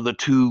one of the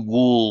two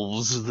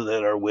wolves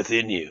that are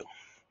within you,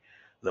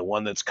 the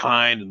one that's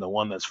kind and the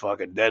one that's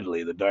fucking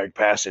deadly, the dark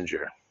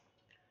passenger,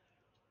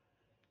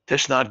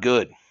 that's not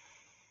good.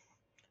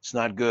 It's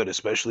not good,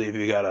 especially if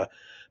you got a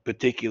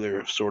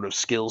particular sort of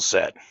skill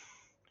set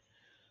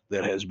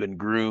that has been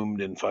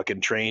groomed and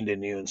fucking trained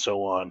in you and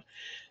so on.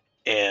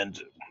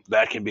 And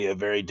that can be a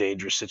very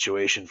dangerous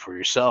situation for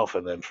yourself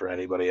and then for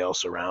anybody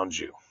else around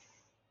you.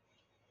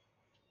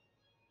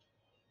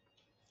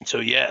 So,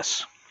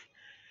 yes,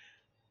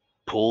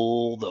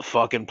 pull the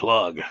fucking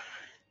plug,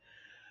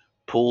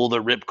 pull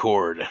the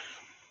ripcord.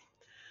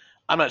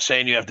 I'm not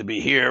saying you have to be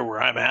here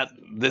where I'm at.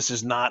 This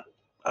is not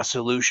a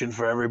solution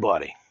for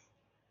everybody.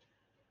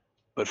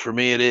 But for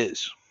me, it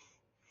is.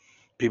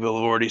 People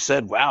have already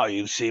said, wow,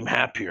 you seem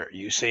happier.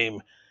 You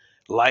seem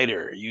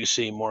lighter. You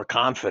seem more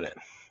confident.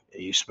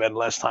 You spend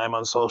less time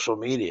on social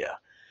media.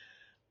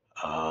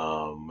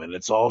 And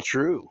it's all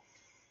true.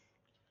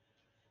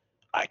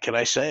 Can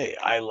I say,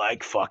 I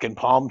like fucking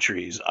palm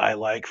trees. I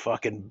like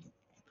fucking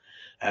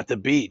at the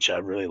beach. I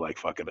really like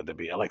fucking at the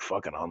beach. I like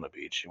fucking on the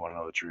beach. You want to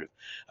know the truth?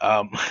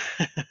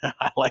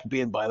 I like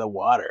being by the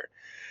water.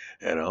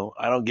 I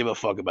don't give a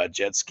fuck about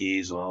jet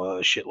skis and all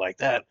other shit like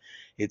that.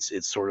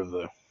 It's sort of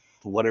the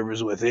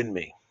whatever's within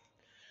me.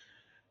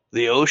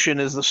 The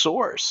ocean is the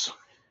source.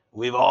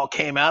 We've all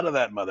came out of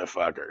that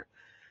motherfucker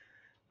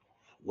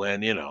when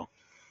the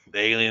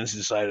aliens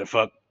decided to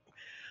fuck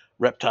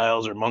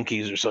reptiles or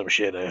monkeys or some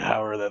shit,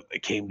 however that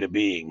it came to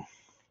being.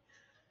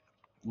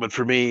 But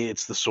for me,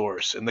 it's the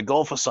source. And the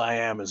Gulf of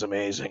Siam is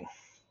amazing.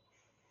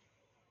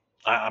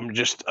 I'm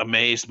just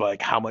amazed by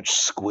how much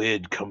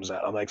squid comes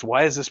out. I'm like,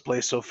 why is this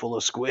place so full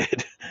of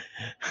squid?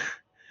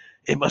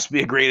 It must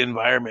be a great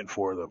environment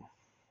for them.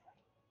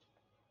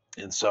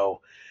 And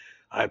so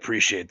I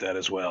appreciate that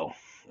as well.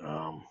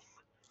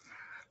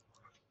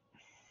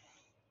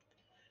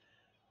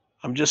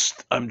 I'm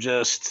just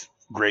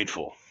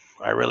grateful.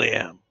 I really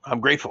am. I'm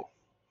grateful.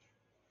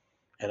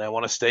 And I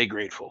want to stay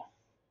grateful.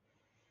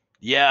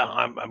 Yeah,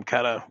 I'm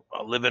kind of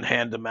living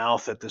hand to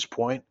mouth at this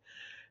point,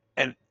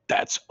 and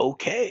that's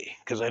okay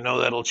because I know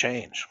that'll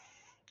change.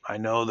 I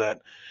know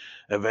that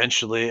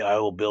eventually I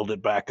will build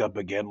it back up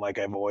again like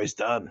I've always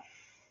done.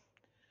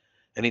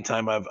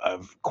 Anytime I've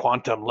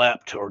quantum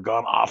leapt or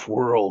gone off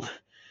world,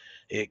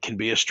 it can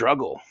be a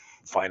struggle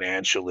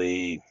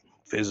financially,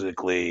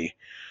 physically,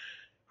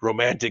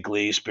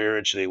 romantically,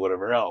 spiritually,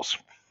 whatever else.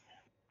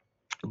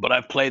 But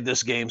I've played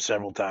this game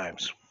several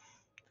times.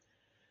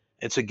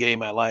 It's a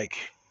game I like.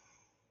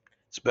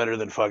 It's better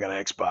than fucking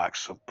Xbox.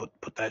 So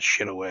put that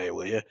shit away,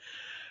 will you?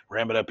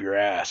 Ram it up your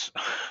ass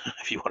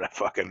if you want to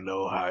fucking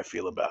know how I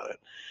feel about it.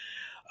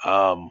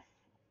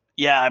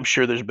 Yeah, I'm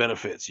sure there's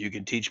benefits. You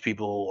can teach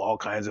people all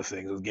kinds of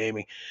things with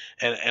gaming,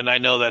 and I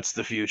know that's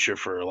the future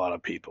for a lot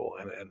of people.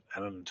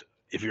 And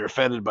if you're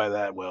offended by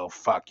that, well,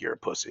 fuck, you're a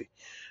pussy.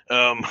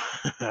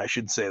 I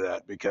should say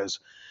that because,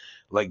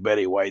 like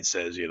Betty White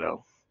says,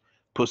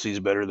 pussy's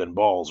better than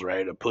balls,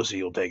 right? A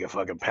pussy will take a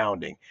fucking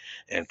pounding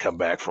and come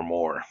back for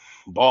more.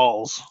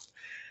 Balls,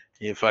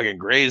 you fucking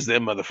graze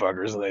them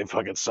motherfuckers and they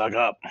fucking suck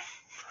up.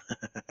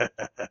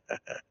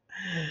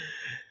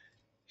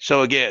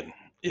 So again,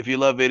 if you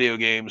love video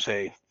games,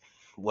 hey,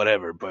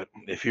 whatever. But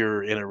if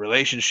you're in a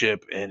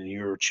relationship and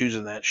you're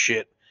choosing that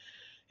shit,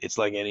 it's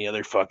like any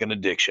other fucking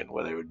addiction,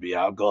 whether it would be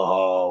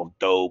alcohol,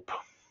 dope,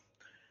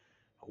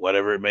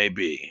 whatever it may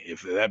be.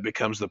 If that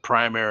becomes the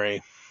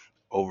primary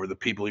over the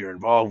people you're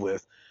involved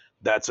with,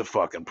 that's a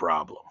fucking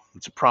problem.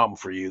 It's a problem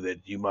for you that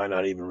you might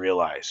not even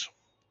realize.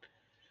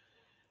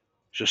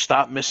 So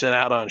stop missing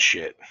out on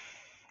shit.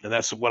 And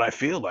that's what I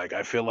feel like.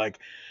 I feel like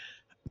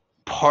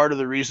part of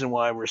the reason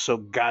why we're so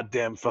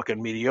goddamn fucking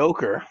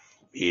mediocre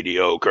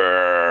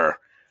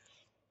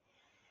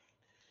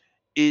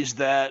is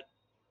that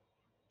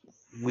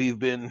we've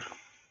been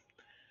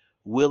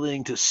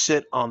willing to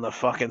sit on the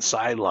fucking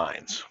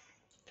sidelines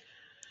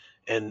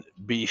and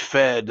be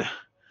fed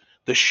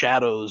the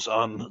shadows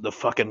on the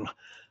fucking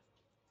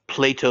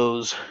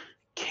Plato's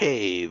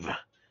cave.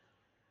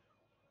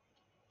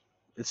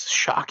 It's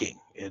shocking.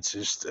 It's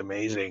just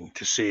amazing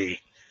to see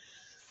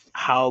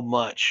how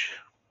much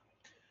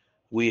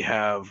we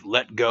have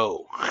let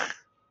go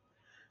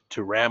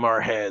to ram our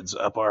heads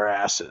up our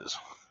asses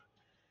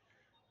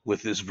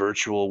with this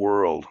virtual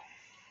world.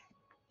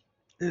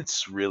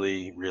 It's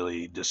really,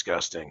 really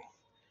disgusting.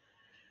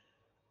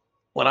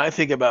 When I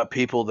think about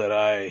people that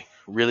I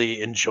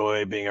really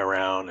enjoy being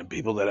around and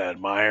people that I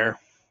admire,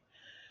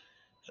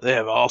 they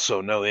have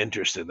also no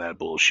interest in that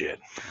bullshit.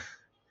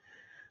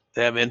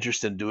 They have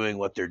interest in doing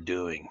what they're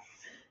doing.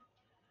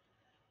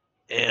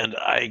 And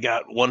I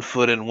got one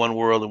foot in one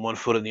world and one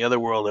foot in the other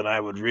world, and I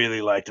would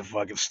really like to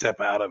fucking step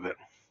out of it.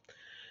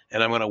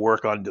 And I'm going to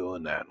work on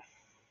doing that.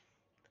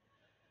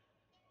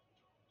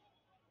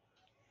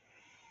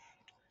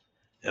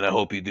 And I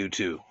hope you do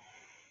too.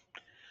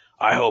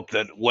 I hope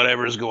that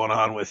whatever's going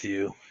on with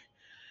you,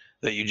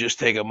 that you just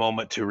take a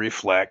moment to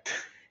reflect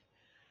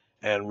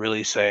and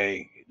really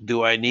say,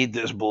 do I need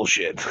this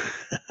bullshit?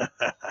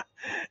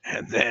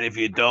 And then if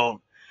you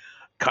don't,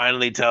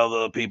 kindly tell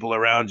the people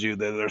around you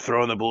that they're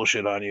throwing the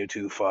bullshit on you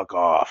to fuck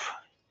off.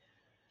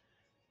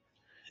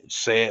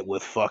 Say it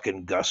with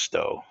fucking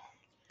gusto.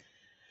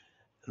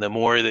 And the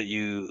more that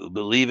you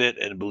believe it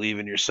and believe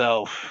in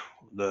yourself,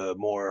 the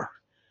more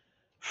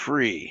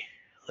free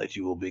that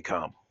you will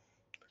become.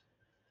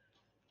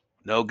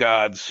 No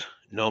gods,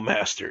 no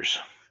masters.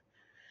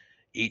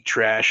 Eat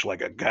trash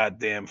like a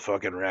goddamn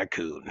fucking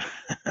raccoon.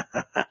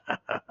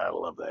 I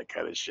love that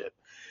kind of shit.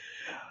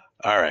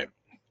 All right.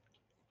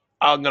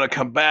 I'm going to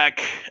come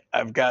back.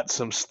 I've got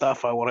some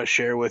stuff I want to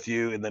share with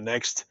you in the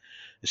next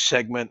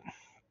segment,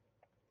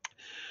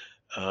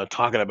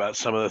 talking about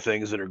some of the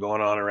things that are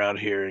going on around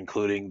here,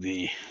 including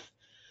the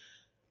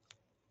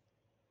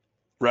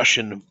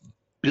Russian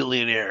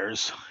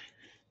billionaire's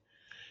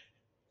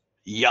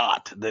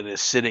yacht that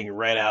is sitting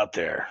right out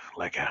there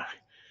like a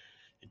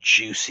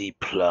juicy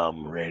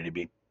plum ready to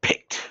be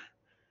picked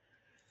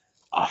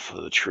off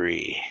of the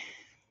tree.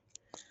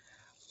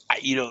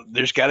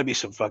 There's got to be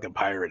some fucking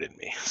pirate in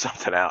me,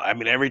 something out. I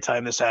mean, every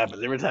time this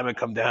happens, every time I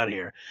come down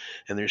here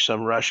and there's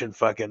some Russian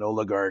fucking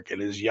oligarch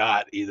and his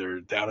yacht,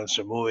 either down in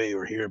Samui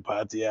or here in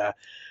Pattaya,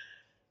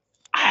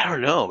 I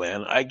don't know,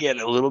 man. I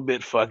get a little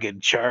bit fucking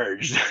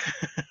charged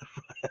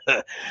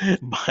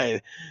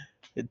by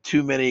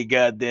too many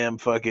goddamn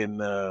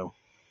fucking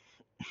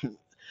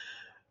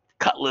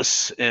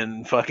Cutlass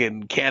and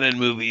fucking Cannon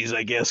movies,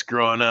 I guess,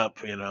 growing up,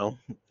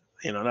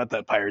 not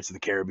that Pirates of the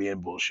Caribbean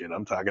bullshit.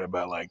 I'm talking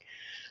about like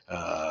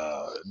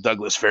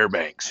Douglas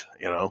Fairbanks,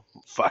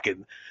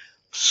 fucking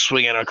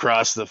swinging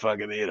across the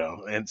fucking,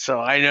 And so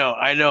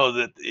I know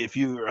that if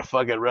you're a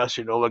fucking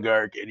Russian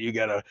oligarch and you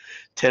got a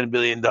 $10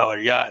 billion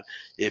yacht,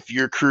 if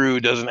your crew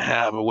doesn't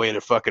have a way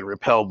to fucking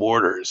repel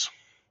borders,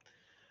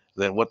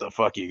 then what the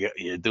fuck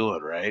you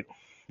doing, right?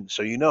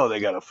 So they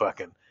got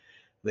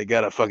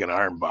a fucking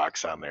arm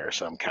box on there of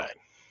some kind.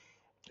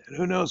 And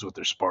who knows what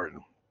they're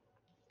sporting?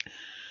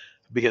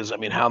 Because, I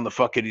mean, how in the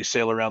fuck could you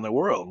sail around the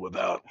world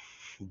without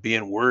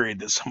being worried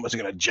that someone's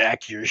going to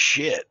jack your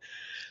shit,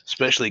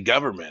 especially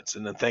governments?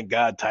 And then thank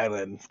God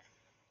Thailand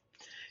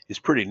is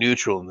pretty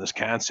neutral in this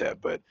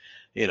concept, but,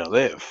 they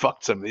have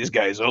fucked some of these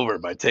guys over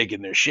by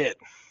taking their shit,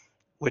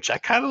 which I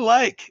kind of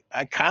like.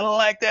 I kind of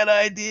like that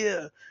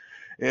idea,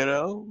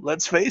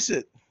 let's face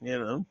it,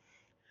 the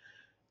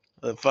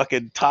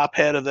fucking top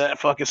head of that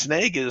fucking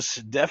snake is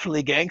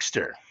definitely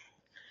gangster.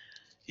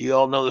 You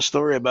all know the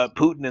story about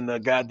Putin and the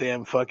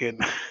goddamn fucking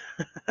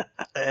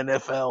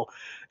NFL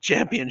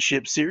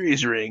championship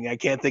series ring. I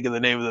can't think of the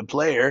name of the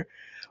player.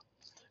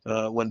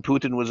 When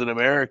Putin was in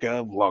America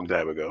a long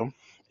time ago,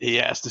 he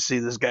asked to see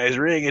this guy's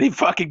ring and he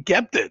fucking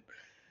kept it.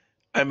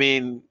 I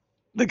mean,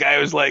 the guy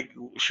was like,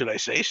 "Should I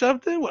say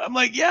something?" I'm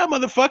like, "Yeah,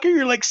 motherfucker,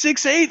 you're like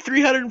 6'8",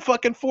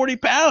 340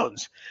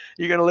 pounds.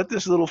 You're gonna let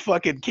this little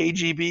fucking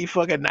KGB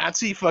fucking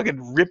Nazi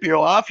fucking rip you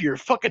off your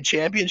fucking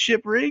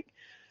championship ring?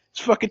 It's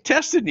fucking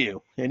testing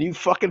you, and you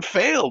fucking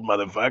failed,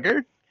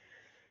 motherfucker,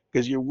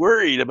 because you're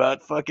worried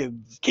about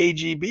fucking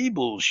KGB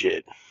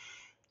bullshit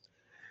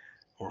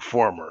or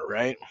former,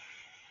 right?"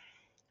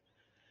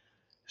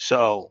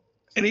 So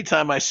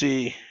anytime I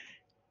see,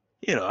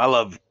 I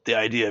love the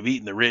idea of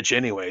eating the rich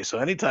anyway. So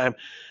anytime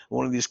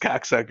one of these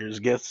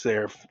cocksuckers gets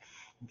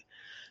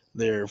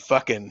their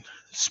fucking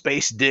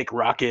space dick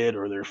rocket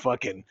or their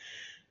fucking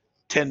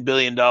 $10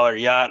 billion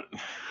yacht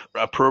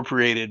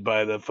appropriated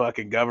by the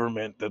fucking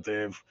government that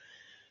they've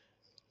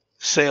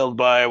sailed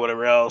by, or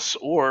whatever else,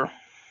 or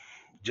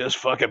just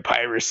fucking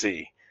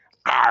piracy.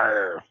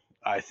 Arr!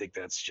 I think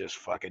that's just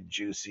fucking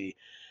juicy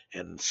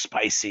and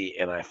spicy,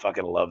 and I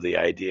fucking love the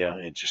idea.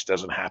 It just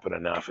doesn't happen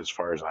enough as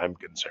far as I'm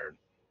concerned.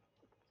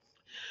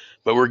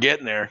 But we're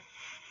getting there.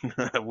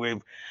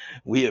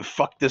 we have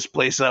fucked this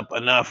place up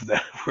enough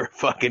that we're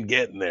fucking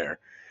getting there.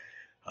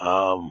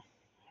 Um,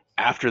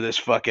 After this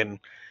fucking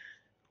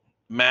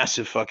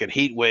massive fucking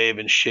heat wave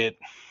and shit,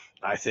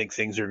 I think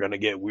things are gonna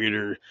get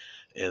weirder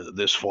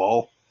this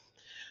fall.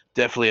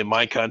 Definitely in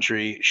my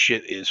country,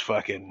 shit is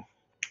fucking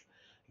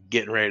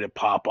getting ready to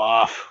pop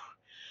off.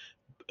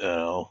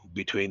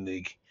 Between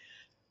the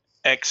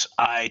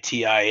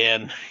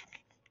XITIN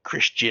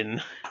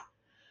Christian,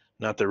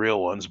 not the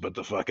real ones, but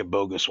the fucking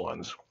bogus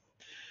ones,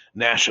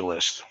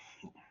 nationalists,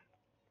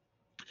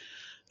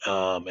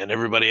 and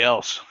everybody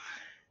else.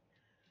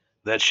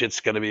 That shit's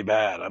gonna be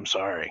bad. I'm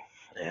sorry.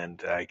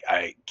 And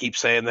I keep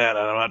saying that,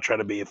 and I'm not trying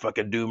to be a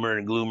fucking doomer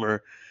and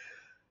gloomer,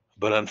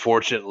 but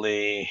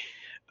unfortunately,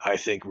 I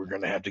think we're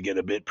going to have to get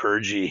a bit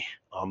purgy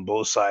on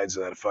both sides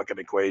of that fucking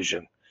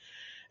equation.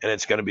 And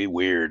it's going to be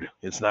weird.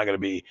 It's not going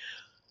to be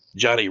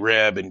Johnny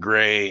Reb and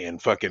Gray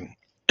and fucking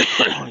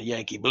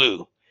Yankee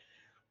Blue.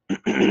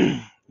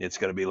 It's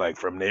going to be like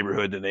from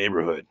neighborhood to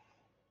neighborhood.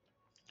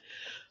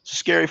 It's a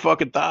scary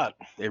fucking thought.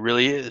 It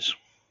really is.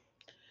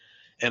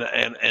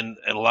 And in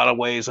a lot of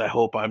ways, I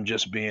hope I'm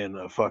just being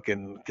a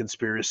fucking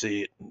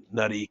conspiracy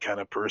nutty kind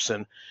of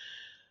person.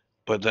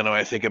 But then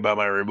I think about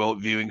my remote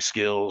viewing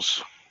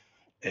skills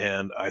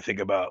and I think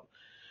about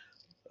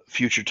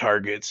future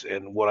targets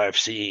and what I've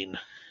seen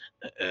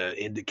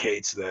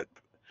indicates that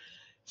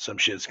some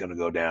shit's gonna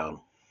go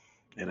down,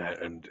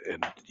 and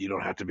you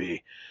don't have to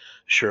be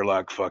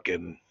Sherlock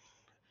fucking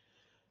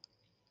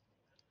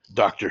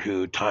Doctor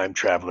Who time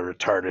traveler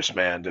TARDIS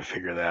man to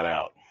figure that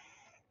out.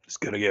 It's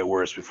gonna get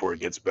worse before it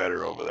gets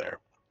better over there.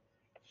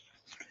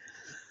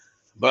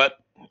 But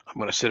I'm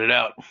gonna sit it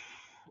out.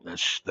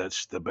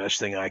 That's the best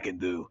thing I can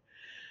do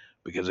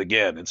because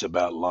again, it's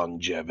about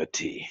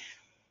longevity,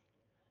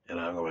 and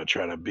I'm gonna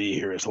try to be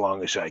here as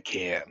long as I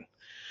can.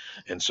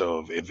 And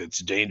so if it's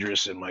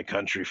dangerous in my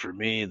country for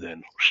me,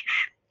 then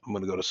I'm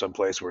going to go to some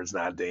place where it's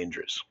not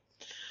dangerous.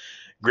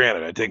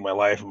 Granted, I take my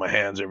life in my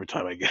hands every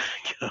time I get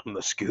on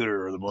the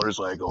scooter or the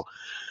motorcycle.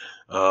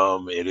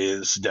 It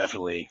is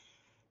definitely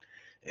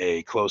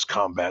a close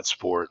combat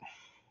sport,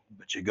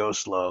 but you go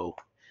slow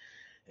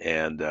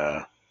and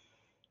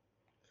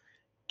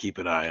keep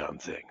an eye on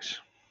things.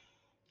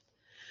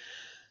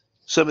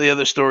 Some of the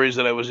other stories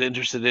that I was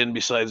interested in,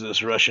 besides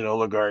this Russian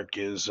oligarch,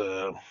 is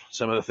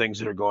some of the things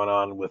that are going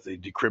on with the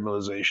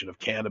decriminalization of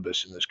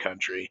cannabis in this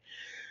country.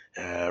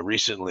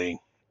 Recently,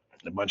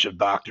 a bunch of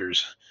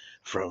doctors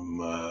from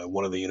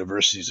one of the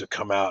universities have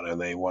come out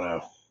and they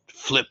want to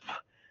flip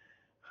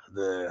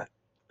the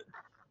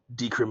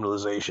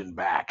decriminalization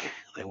back.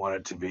 They want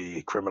it to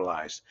be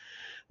criminalized.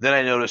 Then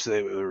I noticed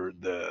they were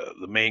the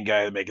main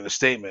guy making the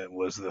statement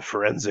was the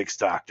forensics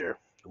doctor,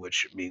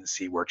 which means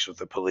he works with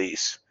the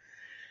police.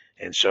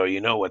 And so you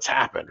know what's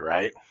happened,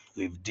 right?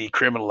 We've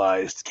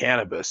decriminalized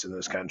cannabis in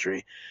this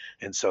country,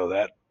 and so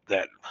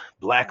that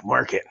black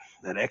market,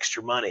 that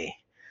extra money,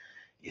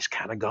 is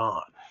kind of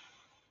gone.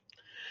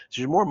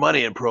 So there's more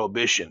money in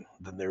prohibition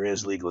than there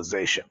is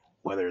legalization,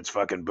 whether it's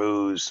fucking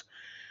booze,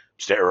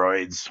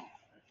 steroids,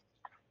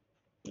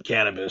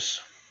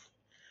 cannabis,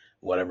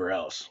 whatever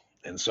else.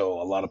 And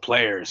so a lot of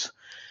players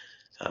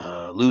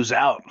lose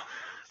out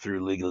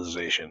through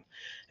legalization,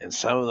 and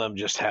some of them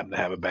just happen to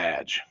have a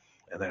badge,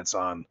 and that's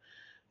on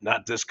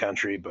not this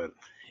country, but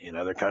in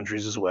other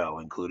countries as well,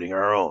 including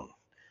our own.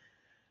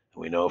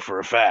 We know for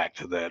a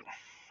fact that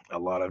a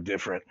lot of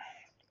different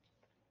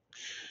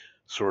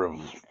sort of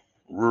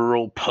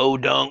rural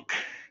podunk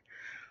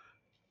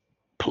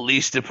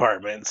police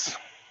departments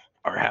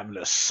are having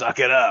to suck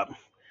it up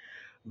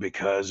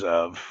because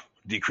of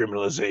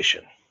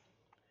decriminalization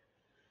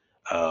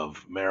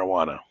of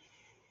marijuana.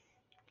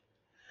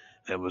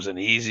 It was an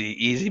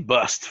easy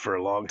bust for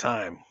a long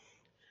time.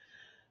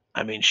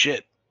 I mean,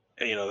 shit.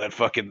 That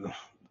fucking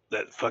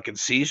that fucking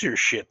Caesar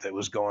shit that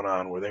was going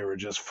on where they were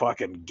just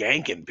fucking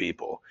ganking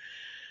people.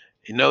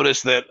 You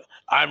notice that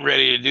I'm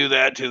ready to do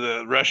that to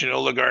the Russian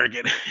oligarch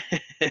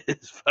and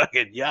his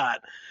fucking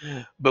yacht.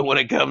 But when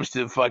it comes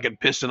to fucking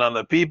pissing on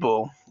the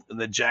people and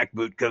the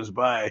jackboot comes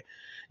by,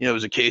 there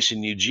was a case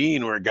in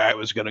Eugene where a guy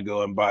was going to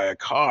go and buy a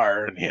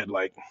car and he had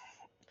like a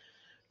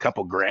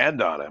couple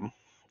grand on him.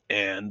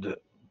 And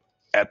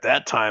at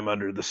that time,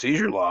 under the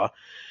seizure law,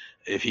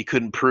 if he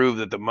couldn't prove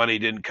that the money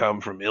didn't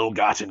come from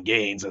ill-gotten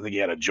gains, I think he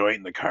had a joint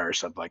in the car or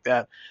something like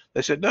that,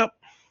 they said, nope,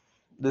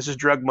 this is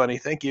drug money.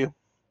 Thank you.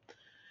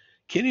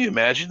 Can you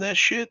imagine that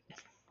shit?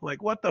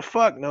 Like, what the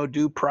fuck? No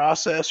due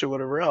process or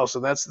whatever else.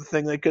 And that's the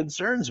thing that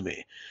concerns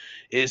me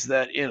is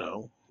that,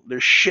 they're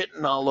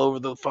shitting all over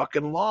the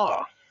fucking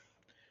law.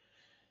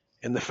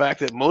 And the fact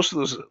that most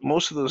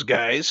of those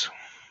guys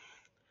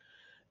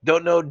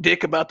don't know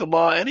dick about the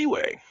law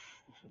anyway.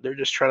 They're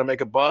just trying to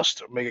make a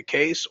bust or make a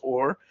case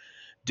or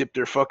dip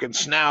their fucking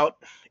snout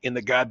in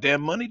the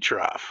goddamn money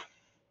trough.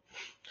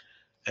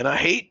 And I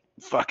hate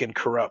fucking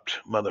corrupt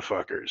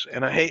motherfuckers.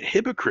 And I hate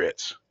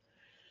hypocrites.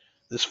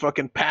 This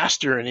fucking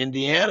pastor in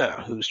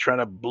Indiana who's trying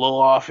to blow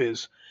off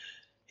his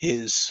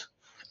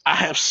I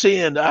have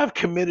sinned, I've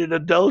committed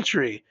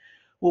adultery.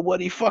 Well,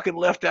 what he fucking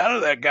left out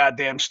of that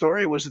goddamn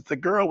story was that the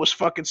girl was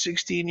fucking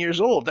 16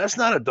 years old. That's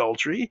not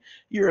adultery.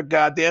 You're a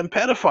goddamn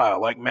pedophile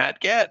like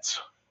Matt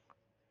Getz.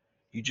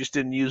 You just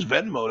didn't use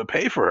Venmo to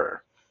pay for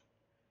her.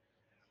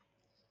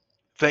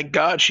 Thank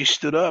God she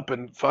stood up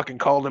and fucking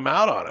called him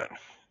out on it.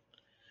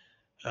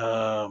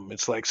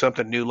 It's like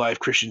something New Life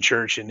Christian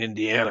Church in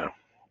Indiana.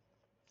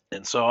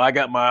 And so I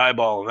got my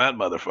eyeball on that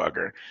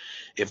motherfucker.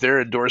 If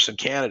they're endorsing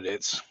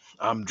candidates,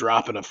 I'm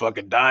dropping a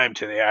fucking dime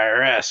to the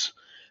IRS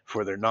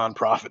for their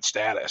nonprofit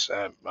status.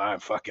 I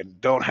fucking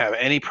don't have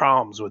any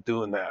problems with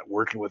doing that,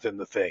 working within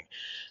the thing.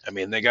 I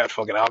mean, they got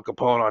fucking Al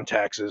Capone on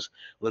taxes.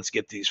 Let's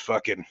get these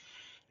fucking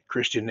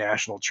Christian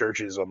national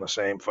churches on the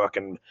same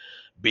fucking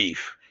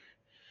beef.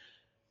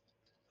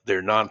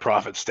 Their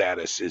nonprofit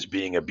status is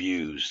being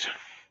abused.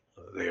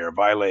 They are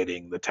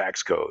violating the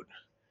tax code.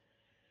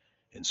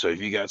 And so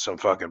if you got some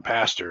fucking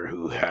pastor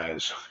who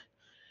has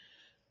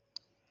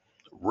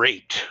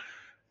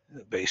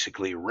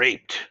basically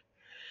raped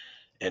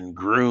and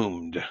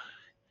groomed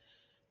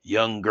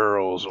young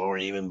girls or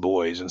even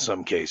boys in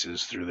some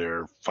cases through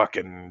their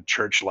fucking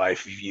church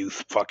life,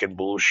 youth fucking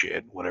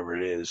bullshit, whatever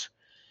it is,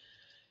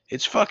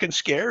 it's fucking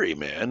scary,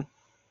 man,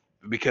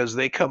 because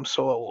they come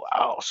so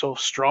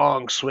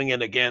strong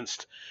swinging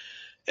against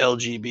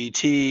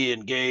LGBT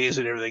and gays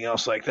and everything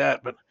else like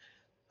that, but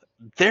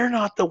they're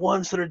not the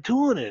ones that are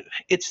doing it.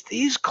 It's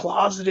these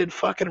closeted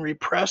fucking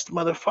repressed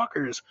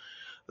motherfuckers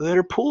that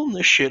are pulling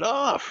this shit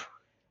off.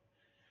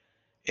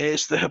 And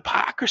it's the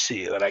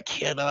hypocrisy that I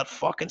cannot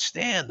fucking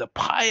stand, the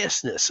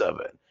piousness of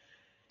it.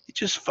 It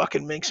just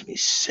fucking makes me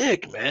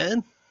sick,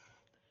 man.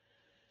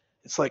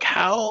 It's like,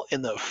 how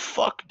in the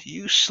fuck do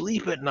you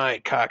sleep at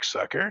night,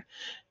 cocksucker?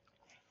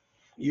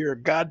 You're a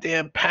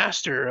goddamn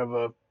pastor of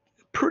a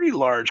pretty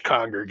large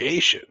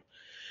congregation.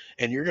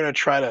 And you're going to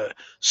try to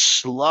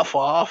slough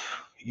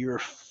off your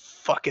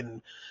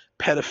fucking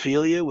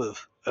pedophilia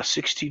with a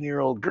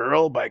 16-year-old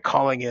girl by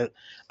calling it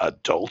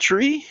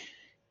adultery?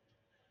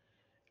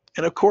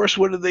 And of course,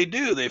 what did they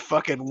do? They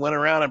fucking went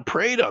around and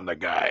prayed on the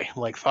guy,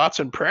 like thoughts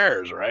and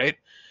prayers, right?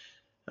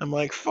 I'm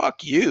like,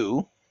 fuck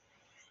you.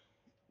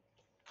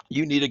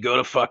 You need to go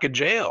to fucking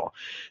jail.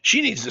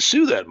 She needs to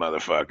sue that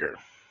motherfucker,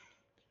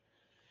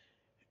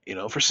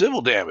 for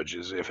civil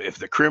damages. If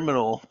the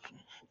criminal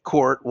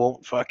court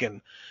won't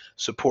fucking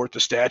support the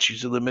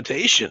statutes of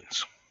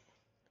limitations.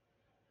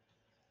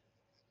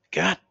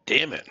 God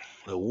damn it.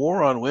 The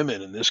war on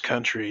women in this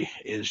country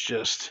is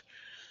just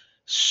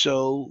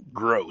so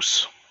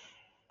gross.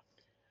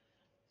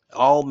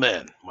 All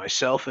men,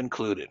 myself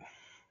included.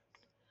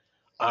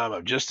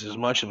 I'm just as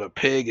much of a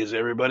pig as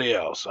everybody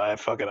else. I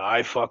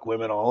fuck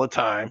women all the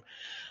time.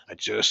 I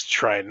just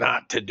try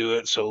not to do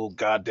it so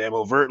goddamn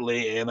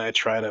overtly, and I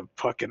try to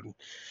fucking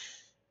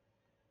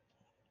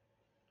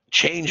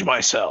change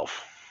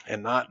myself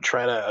and not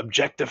try to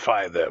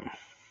objectify them.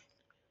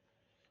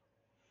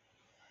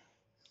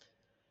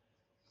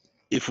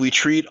 If we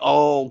treat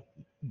all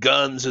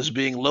guns as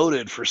being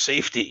loaded for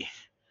safety,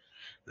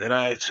 then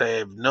I say I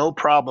have no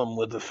problem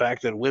with the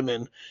fact that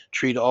women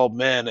treat all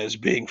men as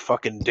being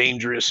fucking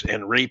dangerous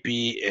and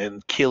rapey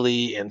and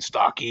killy and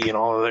stocky and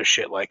all other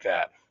shit like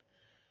that.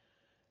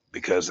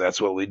 Because that's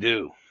what we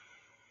do.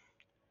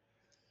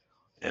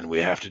 And we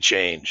have to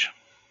change.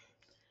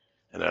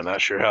 And I'm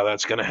not sure how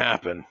that's going to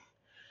happen.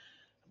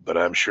 But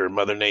I'm sure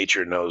Mother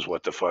Nature knows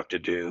what the fuck to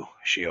do.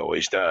 She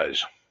always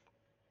does.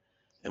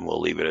 And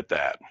we'll leave it at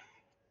that.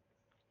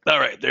 All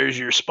right, there's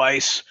your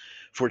spice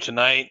for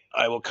tonight.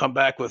 I will come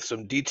back with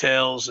some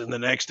details in the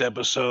next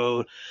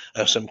episode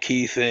of some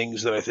key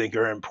things that I think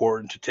are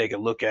important to take a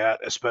look at,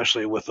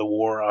 especially with the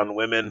war on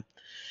women.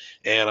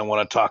 And I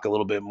want to talk a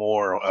little bit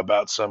more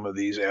about some of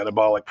these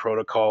anabolic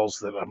protocols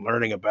that I'm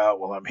learning about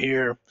while I'm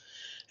here,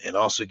 and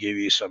also give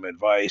you some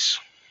advice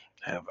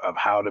of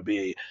how to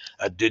be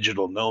a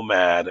digital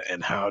nomad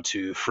and how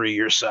to free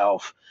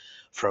yourself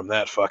from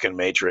that fucking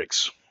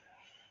matrix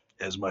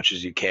as much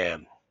as you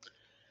can.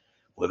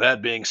 With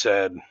that being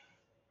said,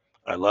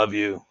 I love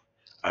you.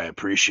 I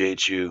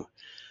appreciate you.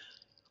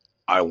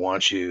 I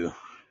want you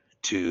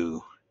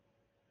to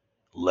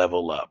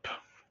level up,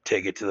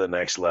 take it to the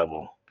next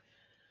level.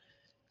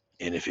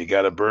 And if you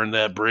got to burn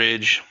that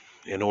bridge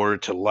in order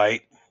to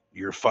light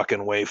your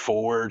fucking way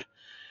forward,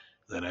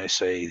 then I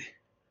say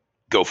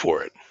go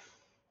for it.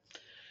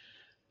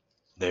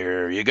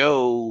 There you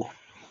go.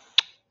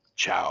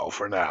 Ciao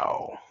for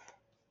now.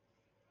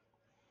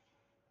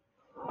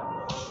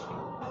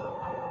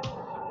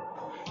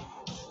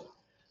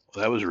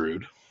 Well, that was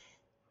rude.